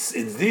is these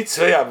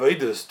three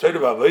avodas, Torah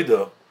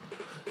avodah,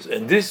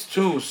 and these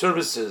two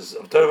services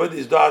of Torah avodah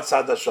is Da'at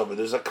Sad HaShavah.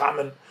 There's a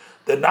common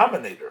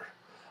denominator.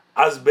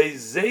 As by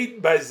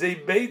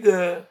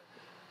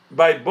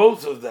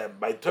both of them,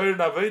 by Torah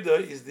and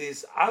avodah, is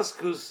this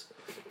askus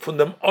from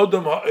the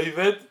Adam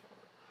HaOved,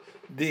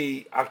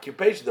 the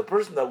occupation, the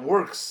person that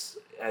works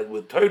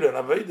with Torah and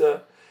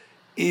avodah,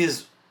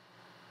 is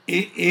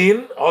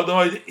in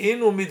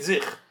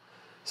umitzich.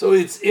 So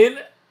it's in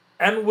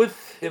and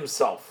with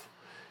himself.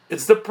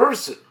 It's the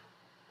person.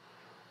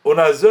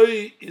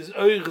 Unazoi is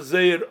oich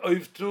zeir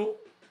oiftu,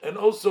 and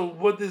also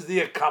what is the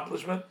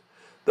accomplishment?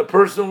 The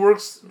person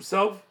works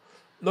himself,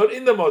 not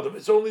in the modem.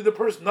 It's only the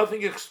person.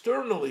 Nothing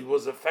externally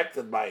was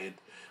affected by it.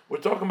 We're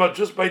talking about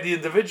just by the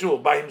individual,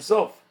 by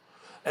himself,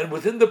 and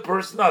within the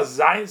person,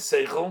 zayin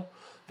seichel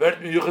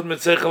vert miyuchad mit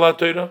seichel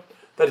haTorah,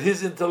 that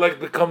his intellect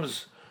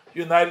becomes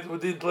united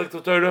with the intellect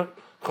of Torah,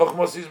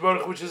 chokhmas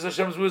yisbarach, which is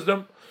Hashem's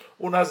wisdom,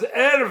 unaz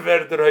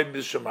vert derheim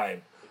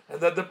b'shamayim,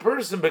 and that the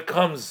person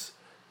becomes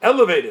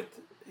elevated.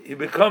 He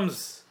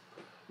becomes,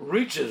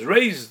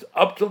 raised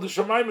up till the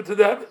Shemaim, to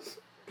the heavens.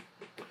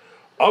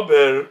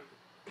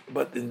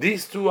 But in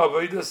these two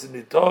avodas,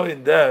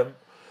 in them,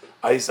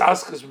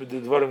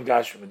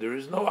 there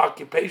is no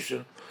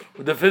occupation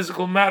with the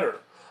physical matter.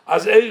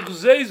 As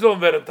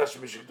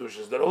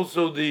that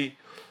also the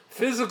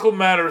physical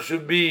matter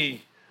should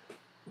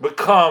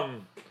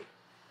become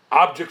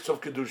objects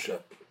of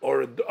kedusha,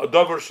 or a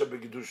davar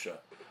shebekedusha.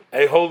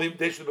 They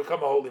should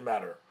become a holy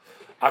matter.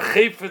 That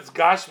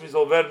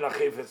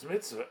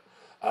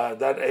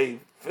a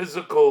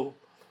physical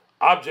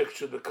object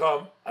should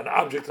become an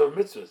object of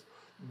mitzvahs.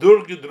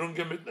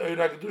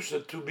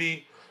 To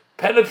be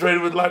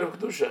penetrated with light of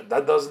kedusha.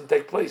 That doesn't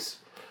take place.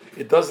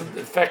 It doesn't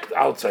affect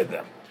outside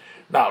them.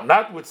 Now,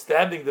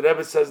 notwithstanding, the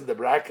Rebbe says in the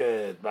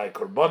bracket by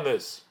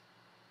korbanos,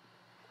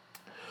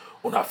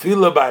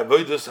 unafila by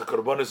avodas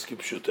hakorbanos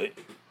kipshute.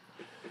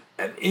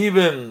 And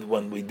even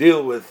when we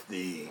deal with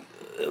the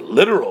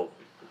literal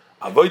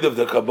avoid of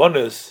the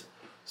korbanos,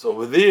 so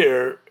over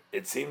there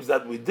it seems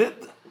that we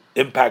did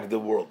impact the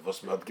world. You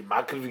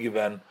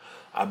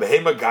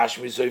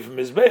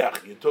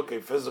took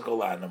a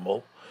physical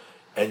animal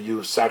and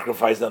you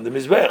sacrificed on the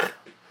mizbech.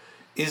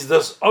 Is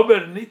this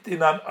aber nit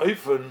in an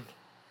oifen,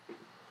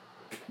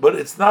 but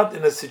it's not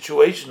in a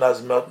situation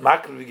as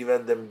makriv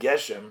given them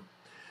geshem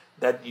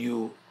that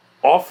you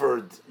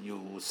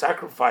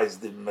sacrificed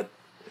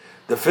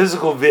the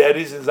physical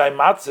ve'eris in sein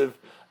matziv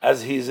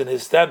as he is in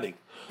his standing.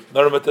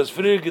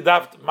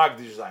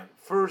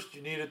 First,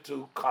 you needed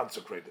to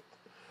consecrate it.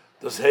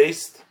 Das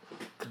heißt,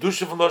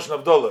 Kedusha von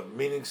Lashon Avdallah,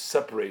 meaning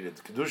separated.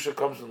 Kedusha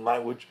comes from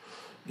language,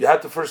 you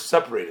have to first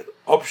separate it.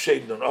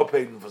 Upshaden and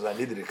upheden for seine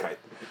Niedrigkeit.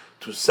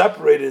 To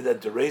separate it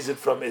and to raise it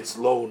from its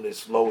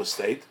lowest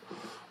state.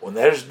 Und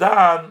erst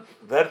dann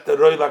wird der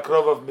Roy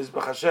Lakrov of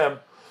Mizbech Hashem,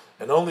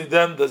 and only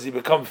then does he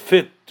become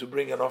fit to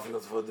bring an offering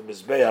for the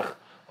Mizbeach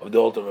of the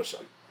altar of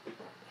Hashem.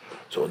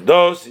 So in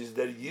those is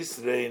there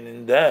Yisrael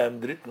in them,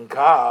 dritten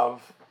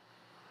Kav,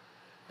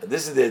 and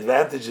this is the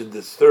advantage in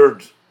this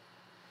third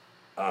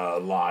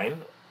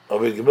line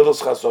of the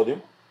Gemilos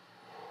Chasodim.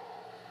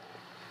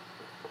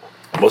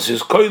 Was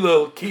is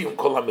Koilel Kiyum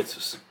Kol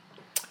HaMitzvos.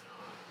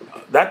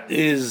 That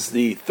is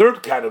the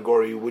third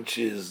category, which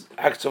is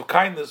acts of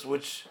kindness,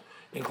 which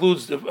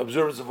includes the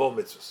observance of all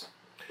mitzvahs.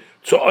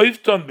 So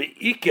oifton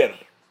be'iker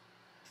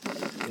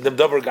in the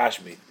davar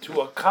gashmi,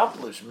 to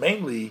accomplish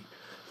mainly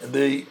in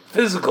the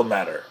physical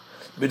matter,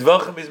 mit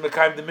welchem is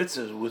mekayim the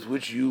mitzvahs, with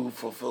which you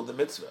fulfill the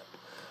mitzvah.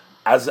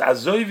 As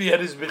azoivi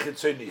eris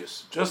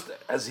bechitzonius, just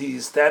as he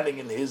is standing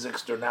in his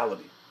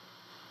externality.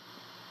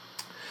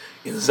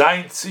 In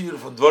zayin tzir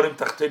von dvorim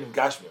tachtenim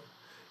gashmim,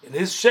 in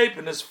his shape,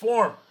 in his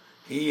form,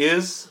 he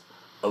is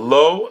a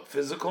low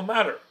physical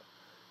matter.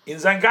 In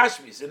zayin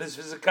gashmis, in his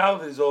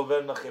physicality, is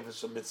over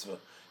nachefes of mitzvah.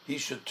 He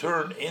should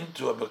turn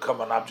into and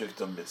become an object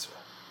of mitzvah.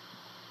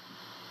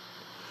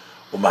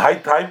 For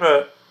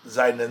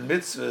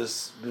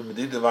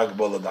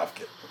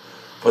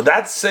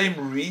that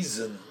same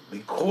reason,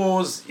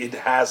 because it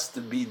has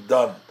to be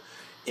done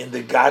in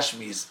the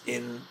Gashmis,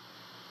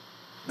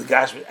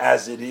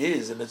 as it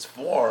is in its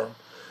form,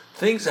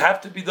 things have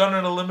to be done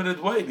in a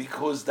limited way,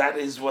 because that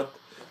is what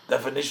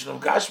definition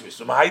of Gashmis.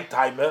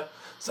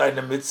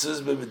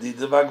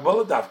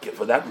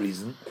 For that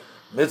reason,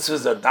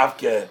 mitzvahs are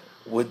davke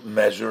with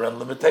measure and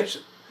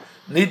limitation.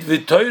 Nit wie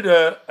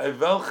Teure,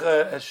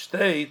 welche es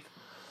steht,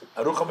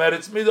 Aruch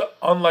HaMeretz Midah,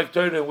 unlike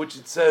Teure, in which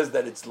it says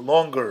that it's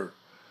longer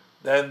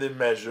than the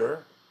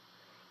measure,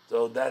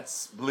 so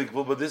that's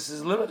applicable, but this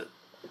is limited.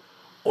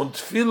 Und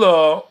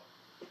Tefillah,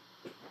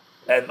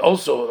 and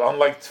also,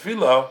 unlike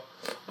Tefillah,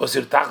 was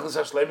ir Tachlis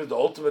HaShleim is the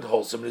ultimate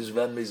wholesomeness,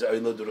 when mis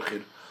Eila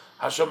Durchir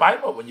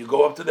HaShamayma, when you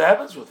go up to the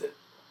heavens with it.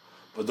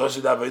 But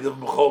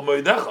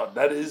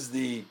that is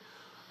the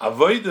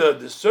avodah,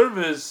 the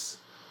service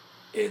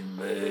in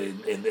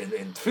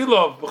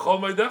tefillah of b'chol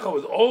moedecha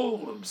with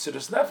all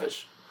Mesiras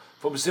Nefesh,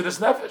 for Mesiras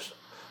Nefesh,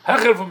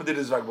 hecher for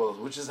Medidas Vagbolos,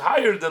 which is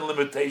higher than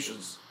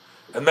limitations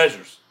and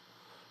measures.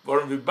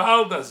 For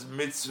vibald as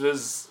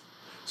mitzvahs.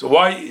 So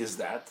why is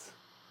that?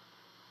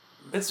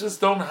 Mitzvahs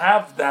don't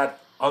have that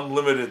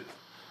unlimited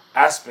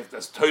aspect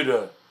as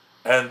Torah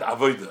and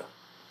avodah.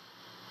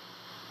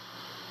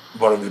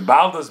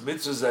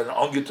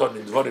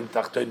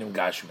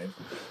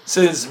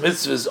 Since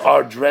mitzvahs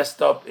are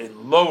dressed up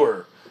in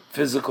lower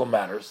physical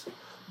matters,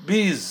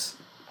 even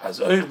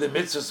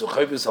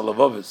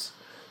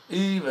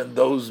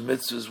those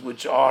mitzvahs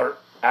which are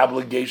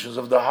obligations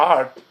of the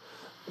heart,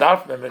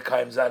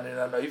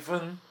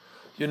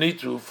 you need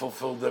to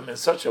fulfill them in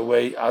such a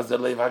way as the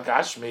Lev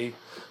HaGashmi,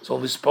 so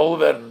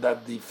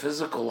that the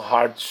physical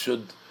heart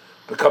should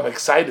become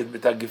excited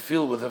with a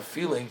gefil, with a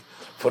feeling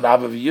for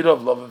Navav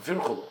of love and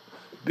firchulu.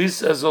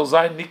 Bis azol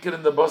zayin nikir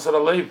in the basar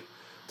alev,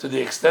 to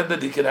the extent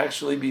that he can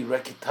actually be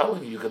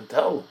telling you can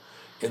tell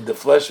in the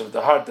flesh of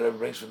the heart that it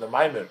brings from the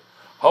maimer.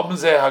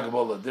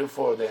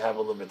 Therefore, they have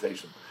a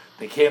limitation.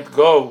 They can't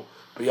go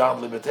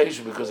beyond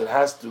limitation because it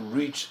has to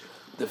reach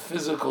the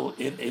physical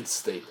in its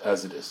state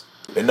as it is.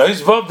 In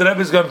Noizvov, the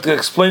Rebbe is going to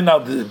explain now,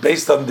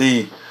 based on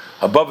the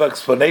above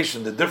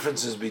explanation, the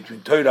differences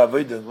between Torah,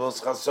 Avodah, and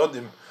Gemilos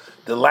Chasodim,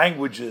 the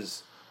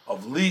languages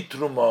of Li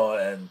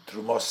Truma and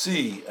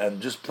Trumasi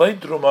and just plain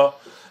Truma,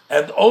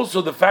 and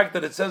also the fact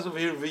that it says over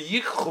here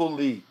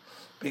V'yichuli,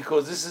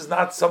 because this is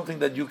not something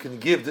that you can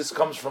give. This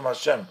comes from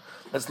Hashem.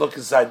 Let's look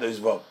inside the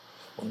Izvav.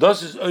 Und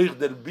das ist euch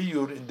der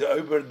Biur in der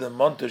Ober der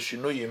Monte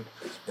Shinuyim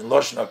in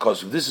Lashon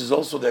HaKosov. This is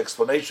also the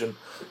explanation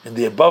in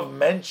the above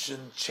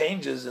mentioned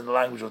changes in the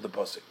language of the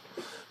pasuk.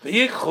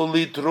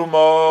 V'yichuli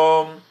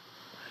Truma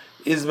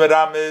is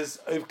merames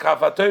of Kaf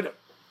HaTorah.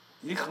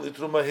 Yichuli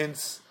Truma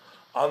hints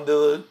on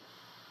the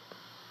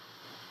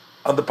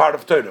part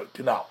of Torah,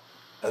 Kinal,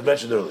 as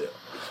mentioned earlier.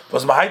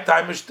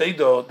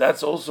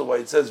 That's also why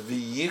it says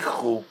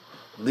V'yichu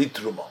li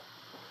truma.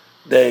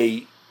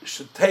 They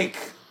should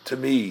take to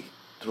me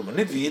truma,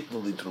 not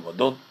v'yitnu li truma.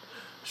 Don't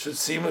should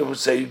see me would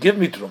say, give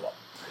me truma.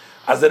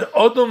 As an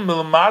odom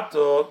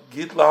milmato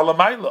git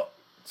lahalamayla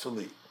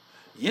tzuli.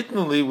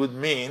 Yitnu li would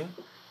mean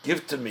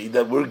give to me,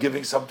 that we're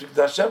giving something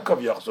to Hashem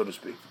kaviyach, so to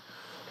speak.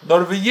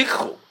 Nor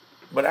v'yichu,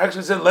 but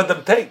actually said let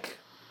them take.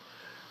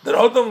 That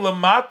odom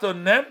lamato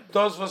nem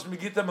dos was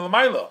migita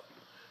milmayla.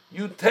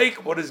 You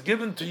take what is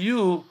given to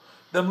you,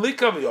 you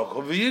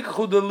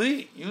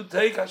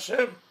take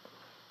Hashem.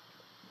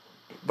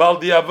 Weil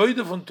die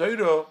Avodah von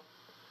Torah,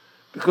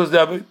 because the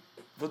Avodah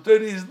von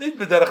Torah is not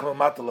b'derech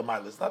milmata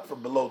l'mayla. It's not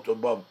from below to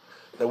above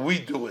that we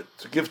do it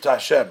to give to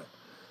Hashem.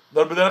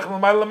 Nor b'derech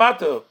milmata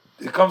l'mata.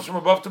 It comes from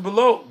above to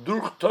below.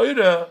 Durch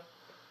Torah,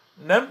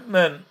 nimmt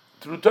man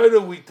Through Torah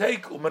we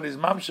take we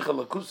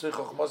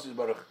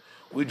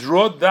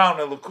draw down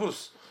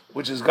elokus,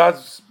 which is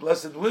God's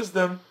blessed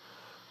wisdom,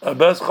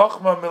 best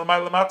chachma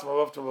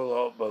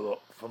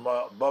from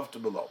above to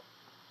below.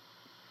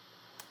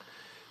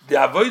 The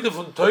avodah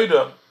from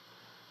Torah,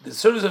 the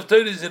service of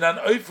Torah is in an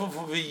oifum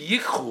for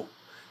v'yichu.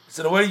 It's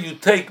in a way you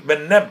take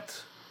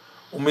benemt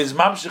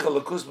umizmamshich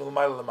elokus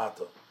milmayla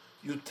lamata.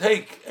 You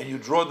take and you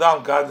draw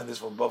down godliness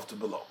from above to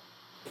below.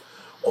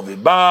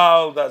 Hashem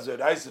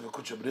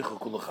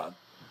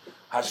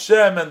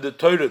and the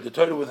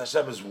Torah with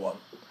Hashem is one.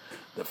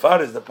 The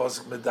far is the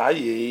pasuk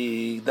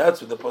medayik.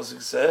 That's what the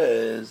pasuk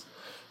says.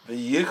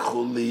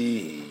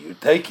 V'yichuli, you're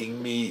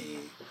taking me.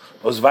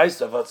 Represents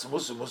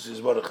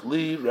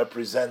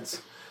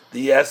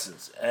the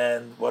essence,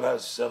 and what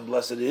Hashem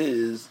blessed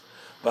is.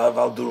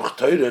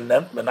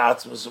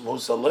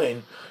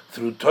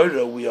 Through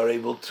Torah, we are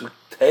able to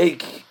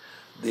take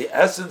the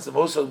essence of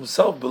Moshe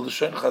himself,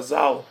 B'Lashon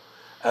Chazal,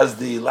 as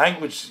the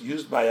language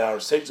used by our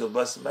sages of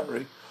blessed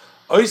memory.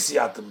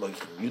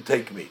 You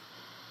take me.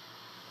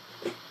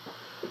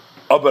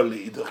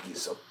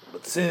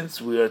 But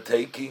since we are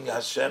taking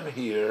Hashem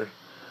here,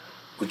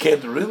 we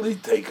can't really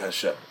take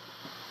Hashem.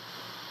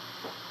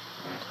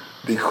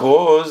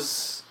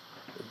 Because,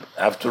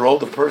 after all,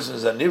 the person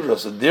is a Nivra,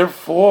 so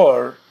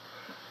therefore,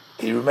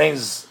 he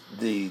remains,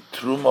 the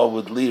Truma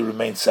with Li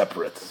remains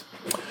separate.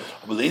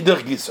 But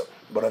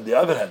on the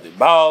other hand,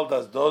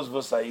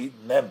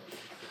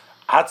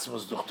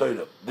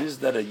 this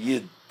that a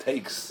Yid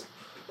takes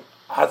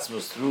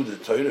Atzmus through the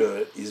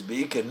Torah is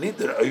beike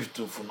nider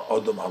oiftu von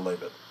Adam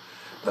halaymed.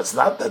 That's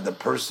not that the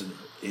person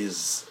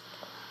is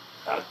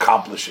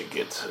accomplishing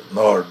it,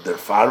 nor der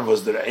Far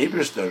was der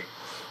Eberster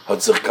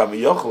hat sich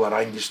kaviyachol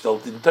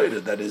reingestellt in Torah.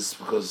 That is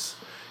because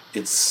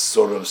it's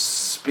sort of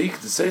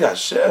speak to say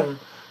Hashem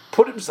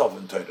put himself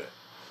in Torah.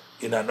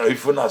 In an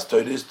oifun as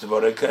Torah is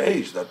tvarei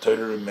ka'esh. That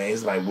Torah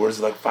remains, my words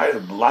like fire,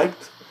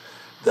 bleibt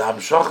the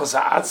hamshachas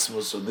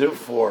ha'atzmus. So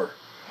therefore,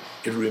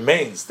 it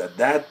remains that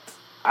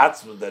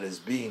atzmus that is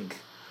being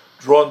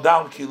drawn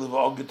down,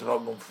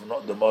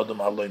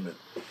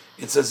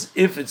 it's as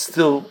if it's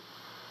still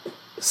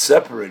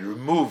separated,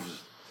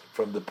 removed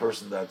from the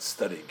person that's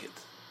studying it.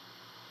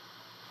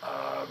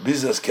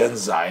 Bizas ken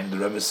zayin, the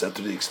Rebbe said,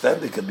 to the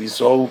extent it can be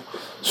so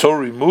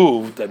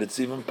removed that it's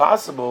even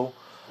possible,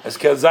 as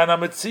ken zayin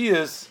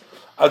ametzias,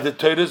 as the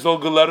Torah is all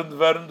gelernt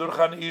werden durch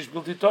an ish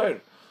bilti Torah.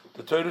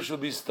 The Torah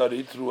should be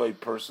studied through a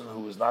person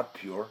who is not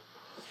pure.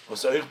 You're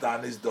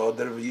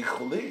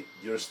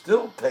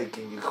still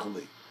taking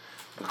yichuli,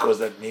 because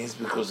that means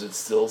it's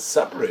still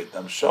separate.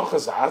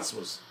 Amshachas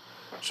ha'atzmus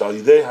shall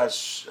they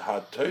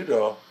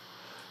ha-Torah,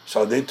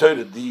 shall they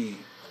Torah the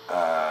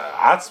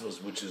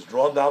atzmus which is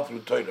drawn down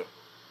through Torah.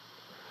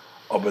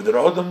 But the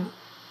Rodam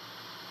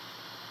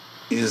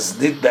is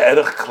nit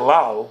be'erech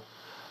klal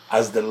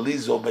as the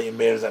lizo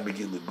be'imer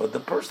zamigili. But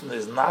the person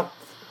is not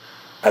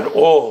at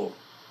all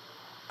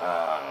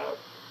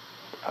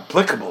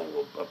applicable,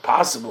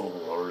 possible,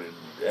 or in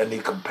any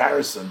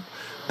comparison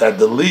that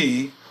the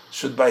li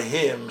should by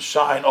him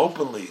shine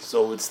openly.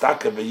 So it's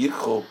taka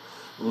v'yichul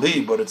li,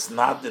 but it's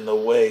not in a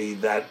way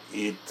that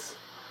it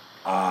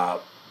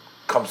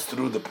comes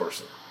through the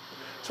person.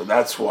 So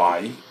that's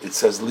why it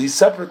says li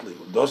separately.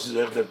 That's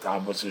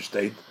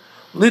the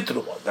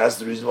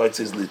reason why it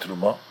says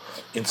litruma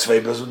in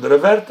zwei besondere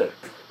Wörter,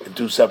 in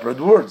two separate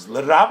words.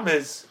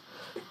 L'ramis,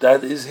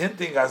 that is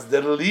hinting as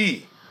der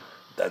li,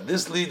 that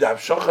this li, the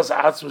hamshachas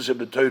atzmus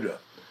shebetorah,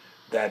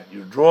 that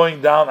you're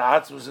drawing down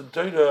atzmus in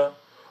Torah,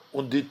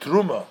 und die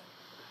truma,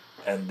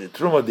 and the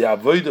truma, the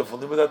avodah from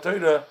limud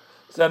Torah,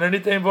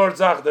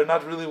 they're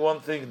not really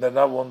one thing. They're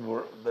not one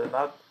word. They're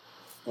not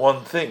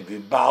one thing. The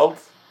bald,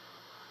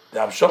 the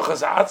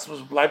hamshachas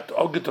atzmus bleibt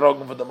auch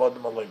getrogen von der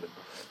modem limud.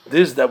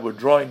 This that we're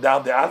drawing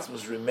down the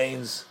atzmus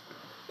remains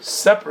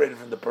separated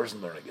from the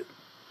person learning it.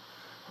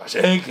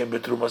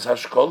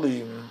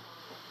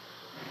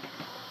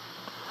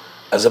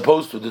 As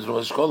opposed to the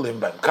trumas hashkolim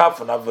by kaf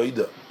and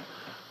avodah,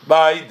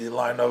 by the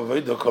line of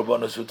avodah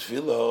korbanos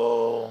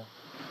utfilo,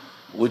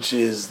 which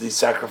is the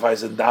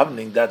sacrifice and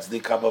davening. That's the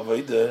kaf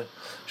avodah.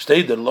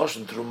 Stay the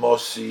loshen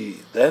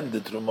trumosi. Then the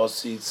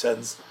trumosi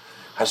sends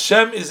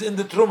Hashem is in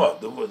the truma.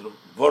 The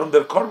vorum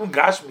der korban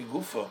gashmi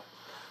gufa,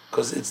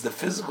 because it's the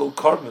physical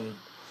korban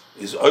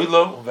is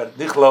oila and vert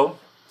nichlal.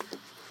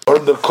 Or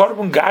the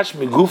korban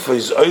gashmi gufa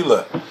is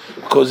oila,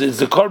 because it's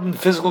the korban,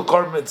 physical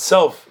korban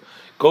itself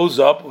goes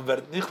up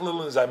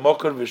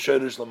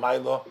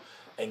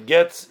and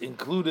gets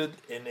included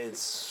in its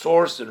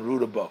source and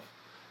root above.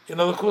 In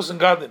the lakus and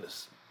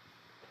godliness,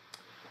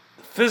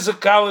 the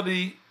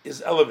physicality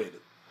is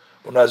elevated.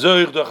 Same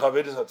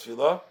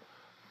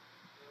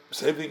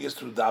thing is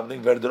through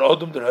davening.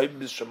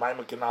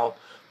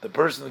 The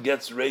person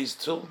gets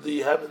raised till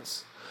the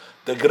heavens.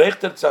 The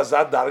gerechter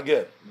tzazad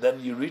darge. Then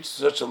you reach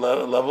such a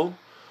level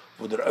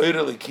where the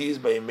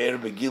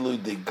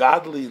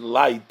godly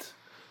light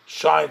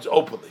shines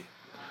openly.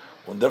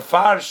 When the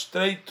far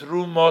straight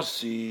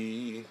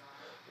trumosi,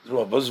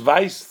 was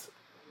weiss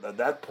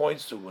that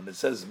points to when it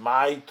says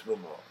my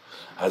trumo,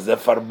 as the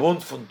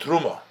Verbund von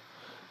Truma,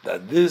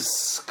 that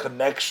this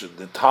connection,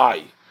 the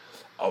tie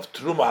of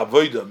Truma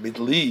Avoida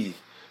Midli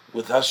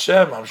with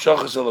Hashem,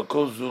 Hamshachas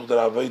Elokos Zuch der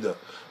Avoida,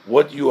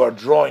 what you are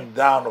drawing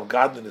down of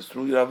godliness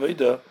through your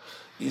Avoida,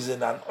 is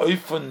in an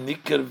oifon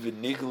nikar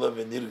v'nigla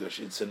v'nirgash.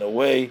 It's in a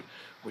way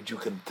which you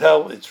can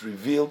tell, it's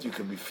revealed, you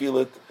can feel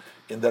it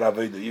in the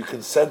Avodah. You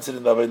can sense it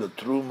in the Avodah.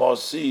 Through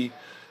Mosi,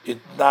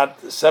 it's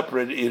not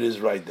separate, it is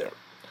right there.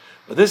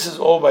 But this is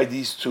all by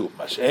these two.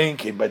 Mashen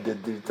came by the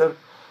Dritter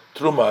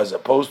Truma as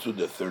opposed to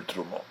the third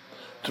Truma.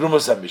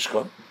 Trumas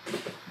HaMishkan.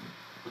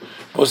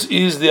 Was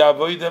is the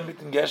Avodah mit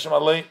Geshem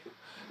Alei.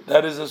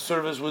 That is a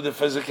service with the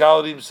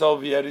physicality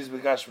himself, Yeris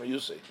Begashma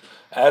Yusei,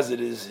 as it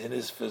is in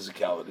his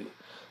physicality.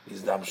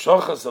 Is the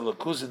Amshochas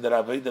Alakus in the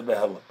Avodah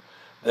Behelam.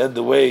 Then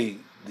the way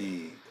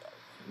the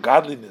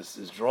godliness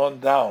is drawn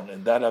down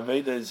and that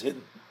Aveda is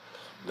hidden.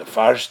 The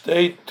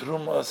Farshtei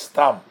Truma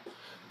Stam.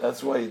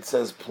 That's why it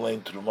says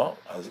plain Truma,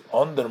 as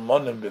under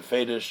Monim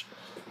Befedish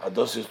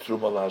Adosis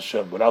Truma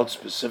LaHashem, without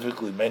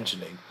specifically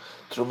mentioning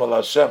Truma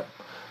LaHashem.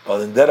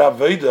 But in that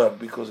Aveda,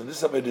 because in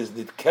this Aveda is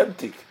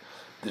Nitkentik,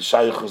 the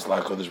Shayachus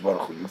LaKadosh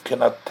Baruch Hu. You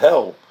cannot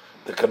tell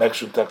the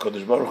connection to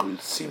HaKadosh Baruch Hu.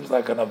 It seems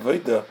like an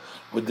Aveda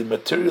with the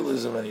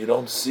materialism and you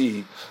don't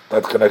see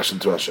that connection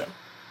to Hashem.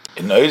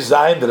 In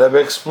Oizayin, the Rebbe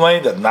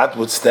explained that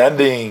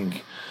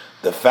notwithstanding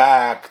the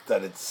fact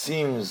that it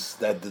seems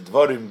that the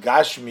Dvarim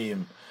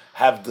Gashmim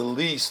have the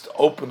least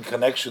open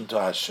connection to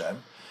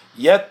Hashem,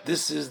 yet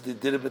this is the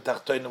Dir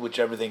B'Tachtoin which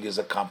everything is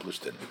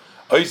accomplished in.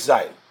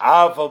 Oizayin,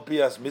 Aval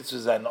Pias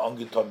Mitzvahs and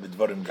Ongiton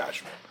B'Dvarim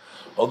Gashmim.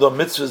 Although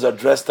mitzvahs are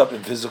dressed up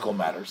in physical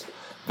matters,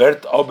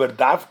 Vert Ober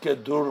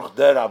Davke Durch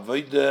der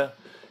Avoide,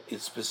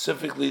 it's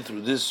specifically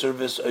through this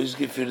service,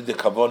 Oizgefir de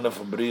Kavona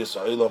from Brias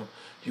Oilam,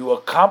 you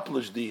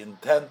accomplish the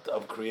intent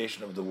of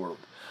creation of the world.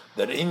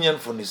 That inyan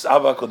for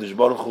Nisava Kodesh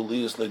Baruch Hu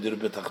Liyus Leidir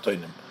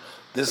B'Tachtoinim.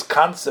 This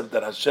concept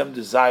that Hashem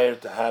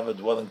desired to have a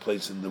dwelling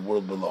place in the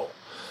world below.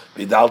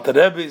 The Alter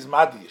Rebbe is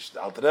Madgish.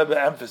 The Alter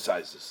Rebbe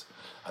emphasizes,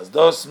 as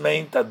those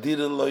meint Adir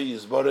Eloi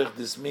Yisborech,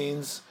 this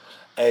means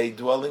a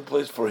dwelling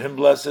place for Him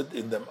blessed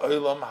in the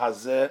Olam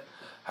Hazeh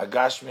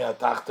Hagashmi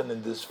Hatachtan,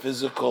 in this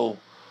physical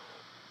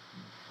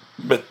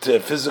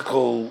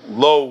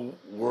low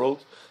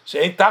world.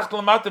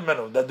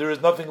 That there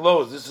is nothing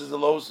low. This is the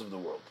lowest of the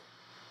world.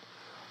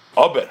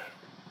 Aber,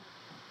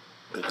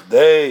 in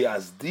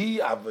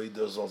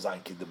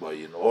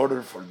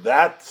order for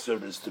that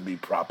service to be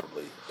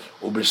properly,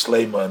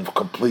 and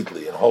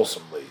completely and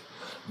wholesomely,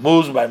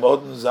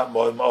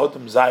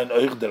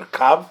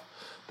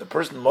 the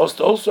person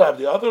must also have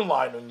the other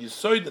line when you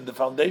saw it in the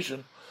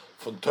foundation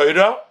from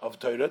Torah of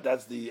Torah.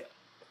 That's the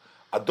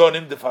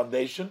Adonim, the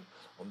foundation,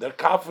 on their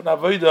Kaf and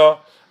Avodah,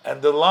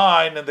 and the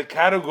line and the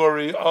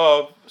category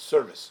of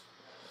service.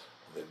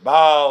 The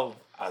Baal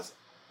as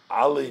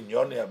Ali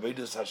Nyoni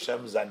Avedus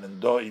Hashem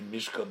Zanendo in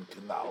Mishkan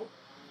Canal.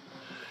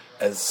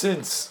 And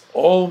since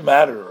all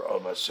matter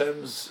of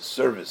Hashem's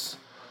service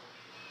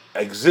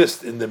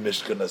exists in the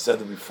Mishkan, as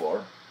said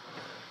before,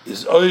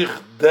 is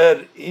Oich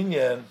der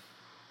Inyan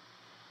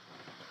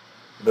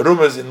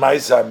Merumas in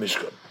Maisa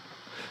Mishkan.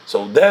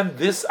 So then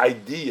this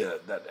idea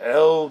that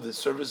all the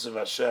service of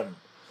Hashem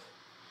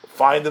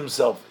find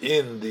himself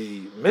in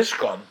the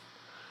Mishkan,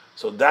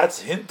 so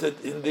that's hinted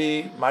in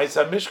the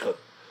Maisa Mishkan.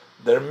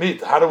 Their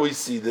meat. How do we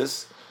see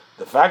this?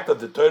 The fact that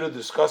the Torah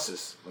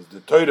discusses, the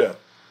Torah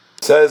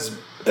says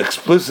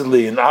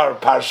explicitly in our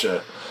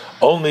Parsha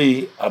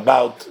only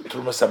about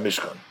Trumas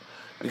HaMishkan,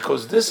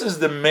 because this is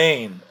the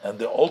main and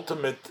the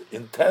ultimate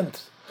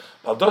intent.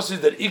 It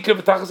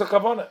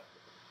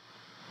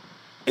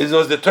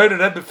was the Torah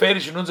read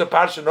beferish in unser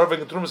Parsha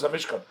Norwegen Trumas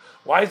HaMishkan.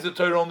 Why is the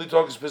Torah only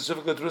talking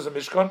specifically Trumas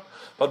HaMishkan?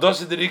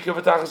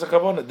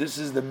 This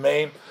is the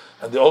main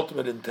and the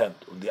ultimate intent.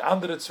 Und die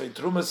andere zwei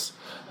Trumas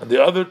and the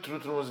other two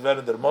Trumas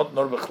werden der Mond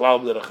nor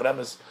bechlaub der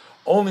Achremes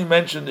only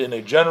mentioned in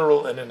a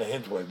general and in a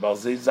hint way.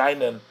 Because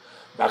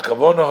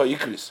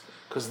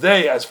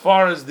they, as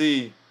far as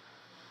the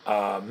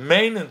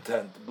main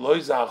intent,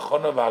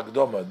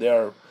 they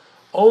are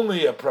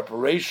only a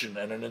preparation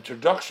and an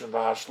introduction,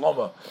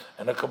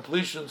 and a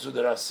completion to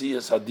the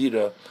Rasiyas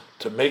Hadira,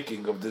 to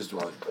making of this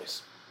dwelling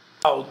place.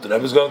 Now, the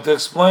Rebbe is going to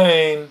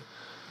explain,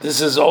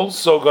 this is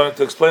also going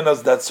to explain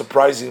us that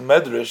surprising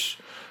medrash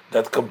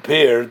that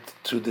compared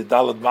to the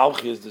Dalet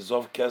Malchis, the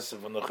Zov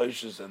Kesef and the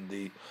Choshes and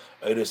the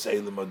Eres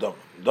Eilim Adom.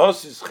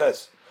 Das is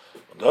Ches.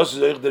 Das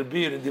is Eich der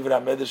Bir in Divra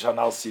Medrash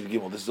Hanal Siv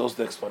Gimel. This is also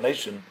the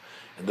explanation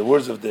in the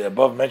words of the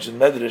above mentioned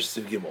Medrash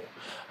Siv Gimel.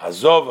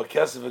 Azov,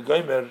 Kesef, and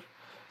Goymer,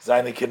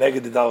 Zayne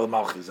Keneged Dalet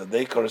Malchis, and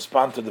they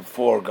correspond to the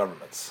four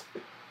governments.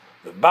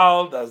 The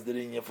Baal, as the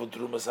Rinya for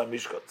Trumas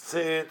HaMishkan,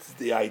 sits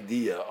the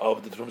idea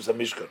of the Trumas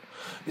HaMishkan.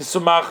 Is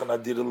to machen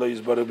Adir Eloi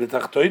Yisborech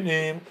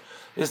B'Tachtoinim,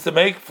 is to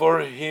make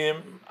for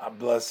him a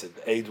blessed,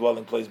 a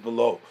dwelling place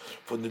below,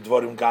 from the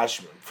Dvarim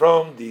Gashmin,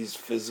 from these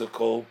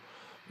physical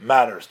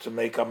matters, to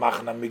make a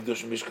Machna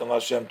Mikdash Mishkan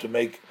Hashem, to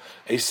make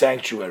a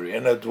sanctuary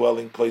and a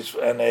dwelling place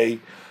and a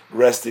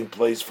resting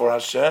place for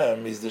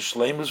Hashem. Is the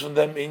Shleimus from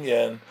them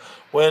Inyan?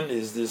 When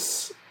is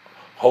this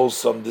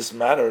wholesome this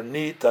matter.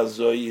 Ni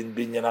tazoi in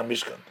binyan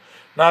hamishkan.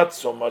 Not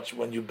so much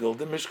when you build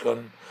the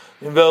mishkan,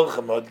 in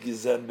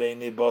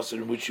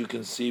which you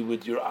can see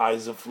with your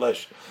eyes of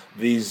flesh.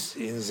 These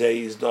in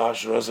zei is the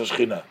hashras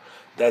hashchina,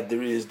 that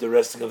there is the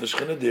resting of the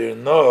shchina there,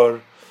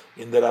 nor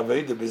in the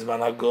Raveda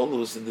Bisman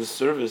HaGolus, in the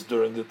service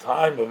during the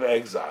time of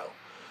exile.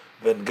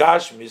 When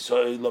Gashmi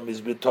So'ilam is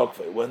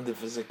betokve, when the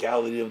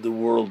physicality of the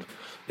world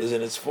is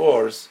in its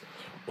force,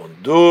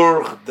 und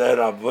durch der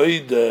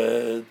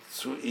Raveda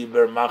zu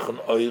übermachen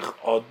euch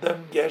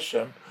Odem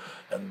Geshem,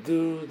 and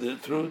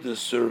through the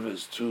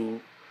service to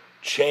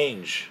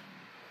change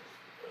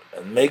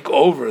and make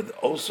over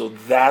also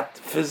that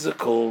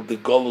physical, the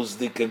Golus,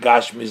 the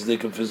Gashmi, the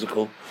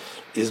physical,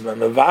 is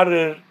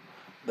Mevarer.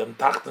 Then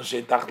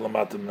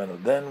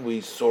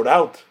we sort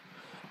out,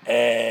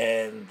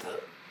 and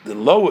the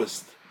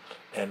lowest,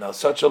 and on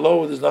such a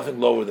low, there's nothing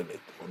lower than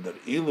it. From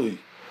that ilui,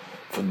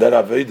 from that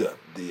aveda,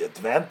 the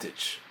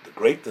advantage, the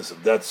greatness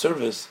of that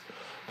service,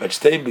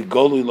 this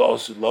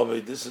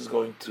is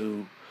going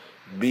to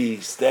be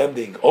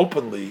standing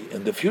openly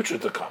in the future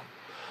to come.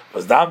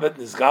 Then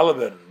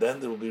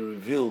there will be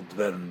revealed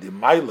when the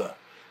maila,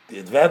 the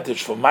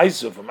advantage from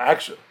maisa, from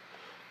action.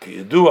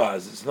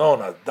 As it's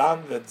known as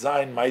Dan Vet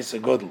Zayin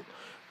Maisa Godel,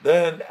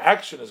 then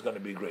action is going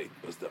to be great.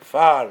 Because the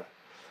far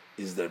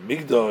is the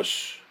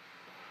Migdosh,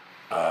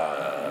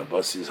 the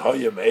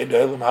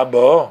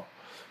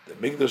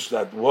Migdosh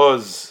that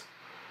was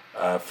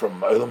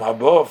from Olam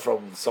Haba,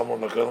 from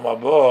someone like Olam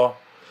Haba,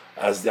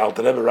 as the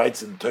Alter Rebbe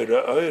writes in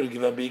Torah,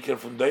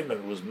 from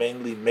it was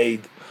mainly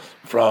made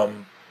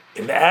from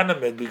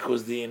inanimate,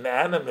 because the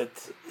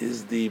inanimate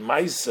is the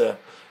Maisa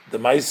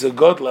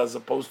Godel, as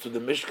opposed to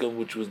the Mishkan,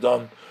 which was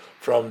done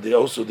from the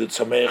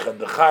Tzameach and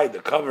the Chai, the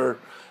cover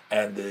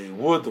and the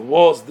wood, the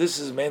walls. This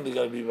is mainly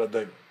going to be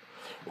Vadayim.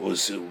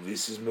 Also,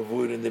 this is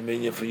Mavur in the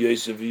Minyan for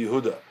Yosef and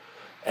Yehuda,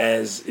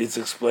 as it's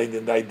explained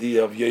in the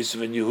idea of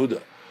Yosef and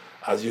Yehuda.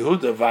 As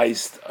Yehuda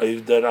weist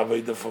der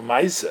Avodah for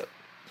Maisa,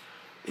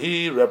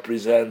 he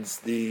represents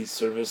the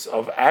service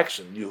of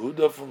action.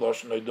 Yehuda from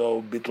Lashon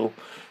Odo Bittel,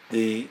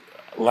 the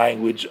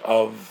language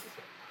of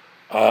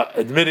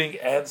admitting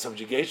and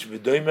subjugation,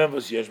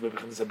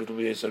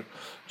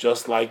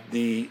 just like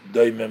the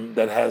doimem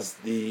that has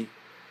the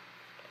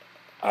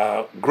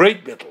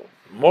great bittul,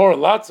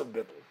 lots of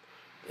bittul,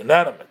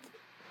 inanimate.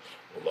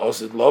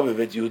 Also, love of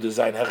it, Yehuda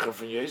zayin hecher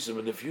from Yosef.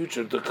 In the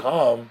future to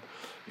come,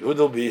 Yehuda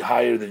will be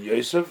higher than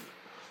Yosef,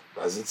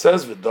 as it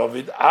says with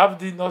David,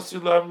 Avdi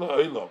nosilam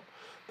la'olam,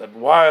 that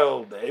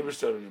while the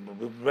Eberster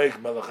will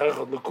make melech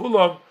echad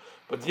lekulam,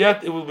 but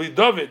yet it will be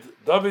David.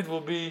 David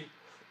will be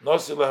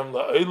nosilam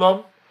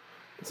la'olam.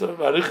 It's a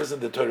barichas in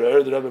the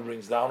Torah the Rebbe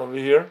brings down over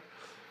here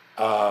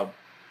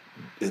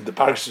in the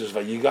Parashas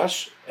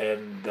Vayigash,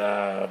 and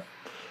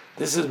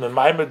this is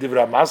Memaimer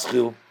Divra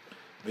Maschil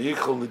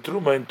V'yichol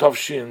Litruma in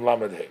Tovshin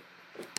Lamed Hey.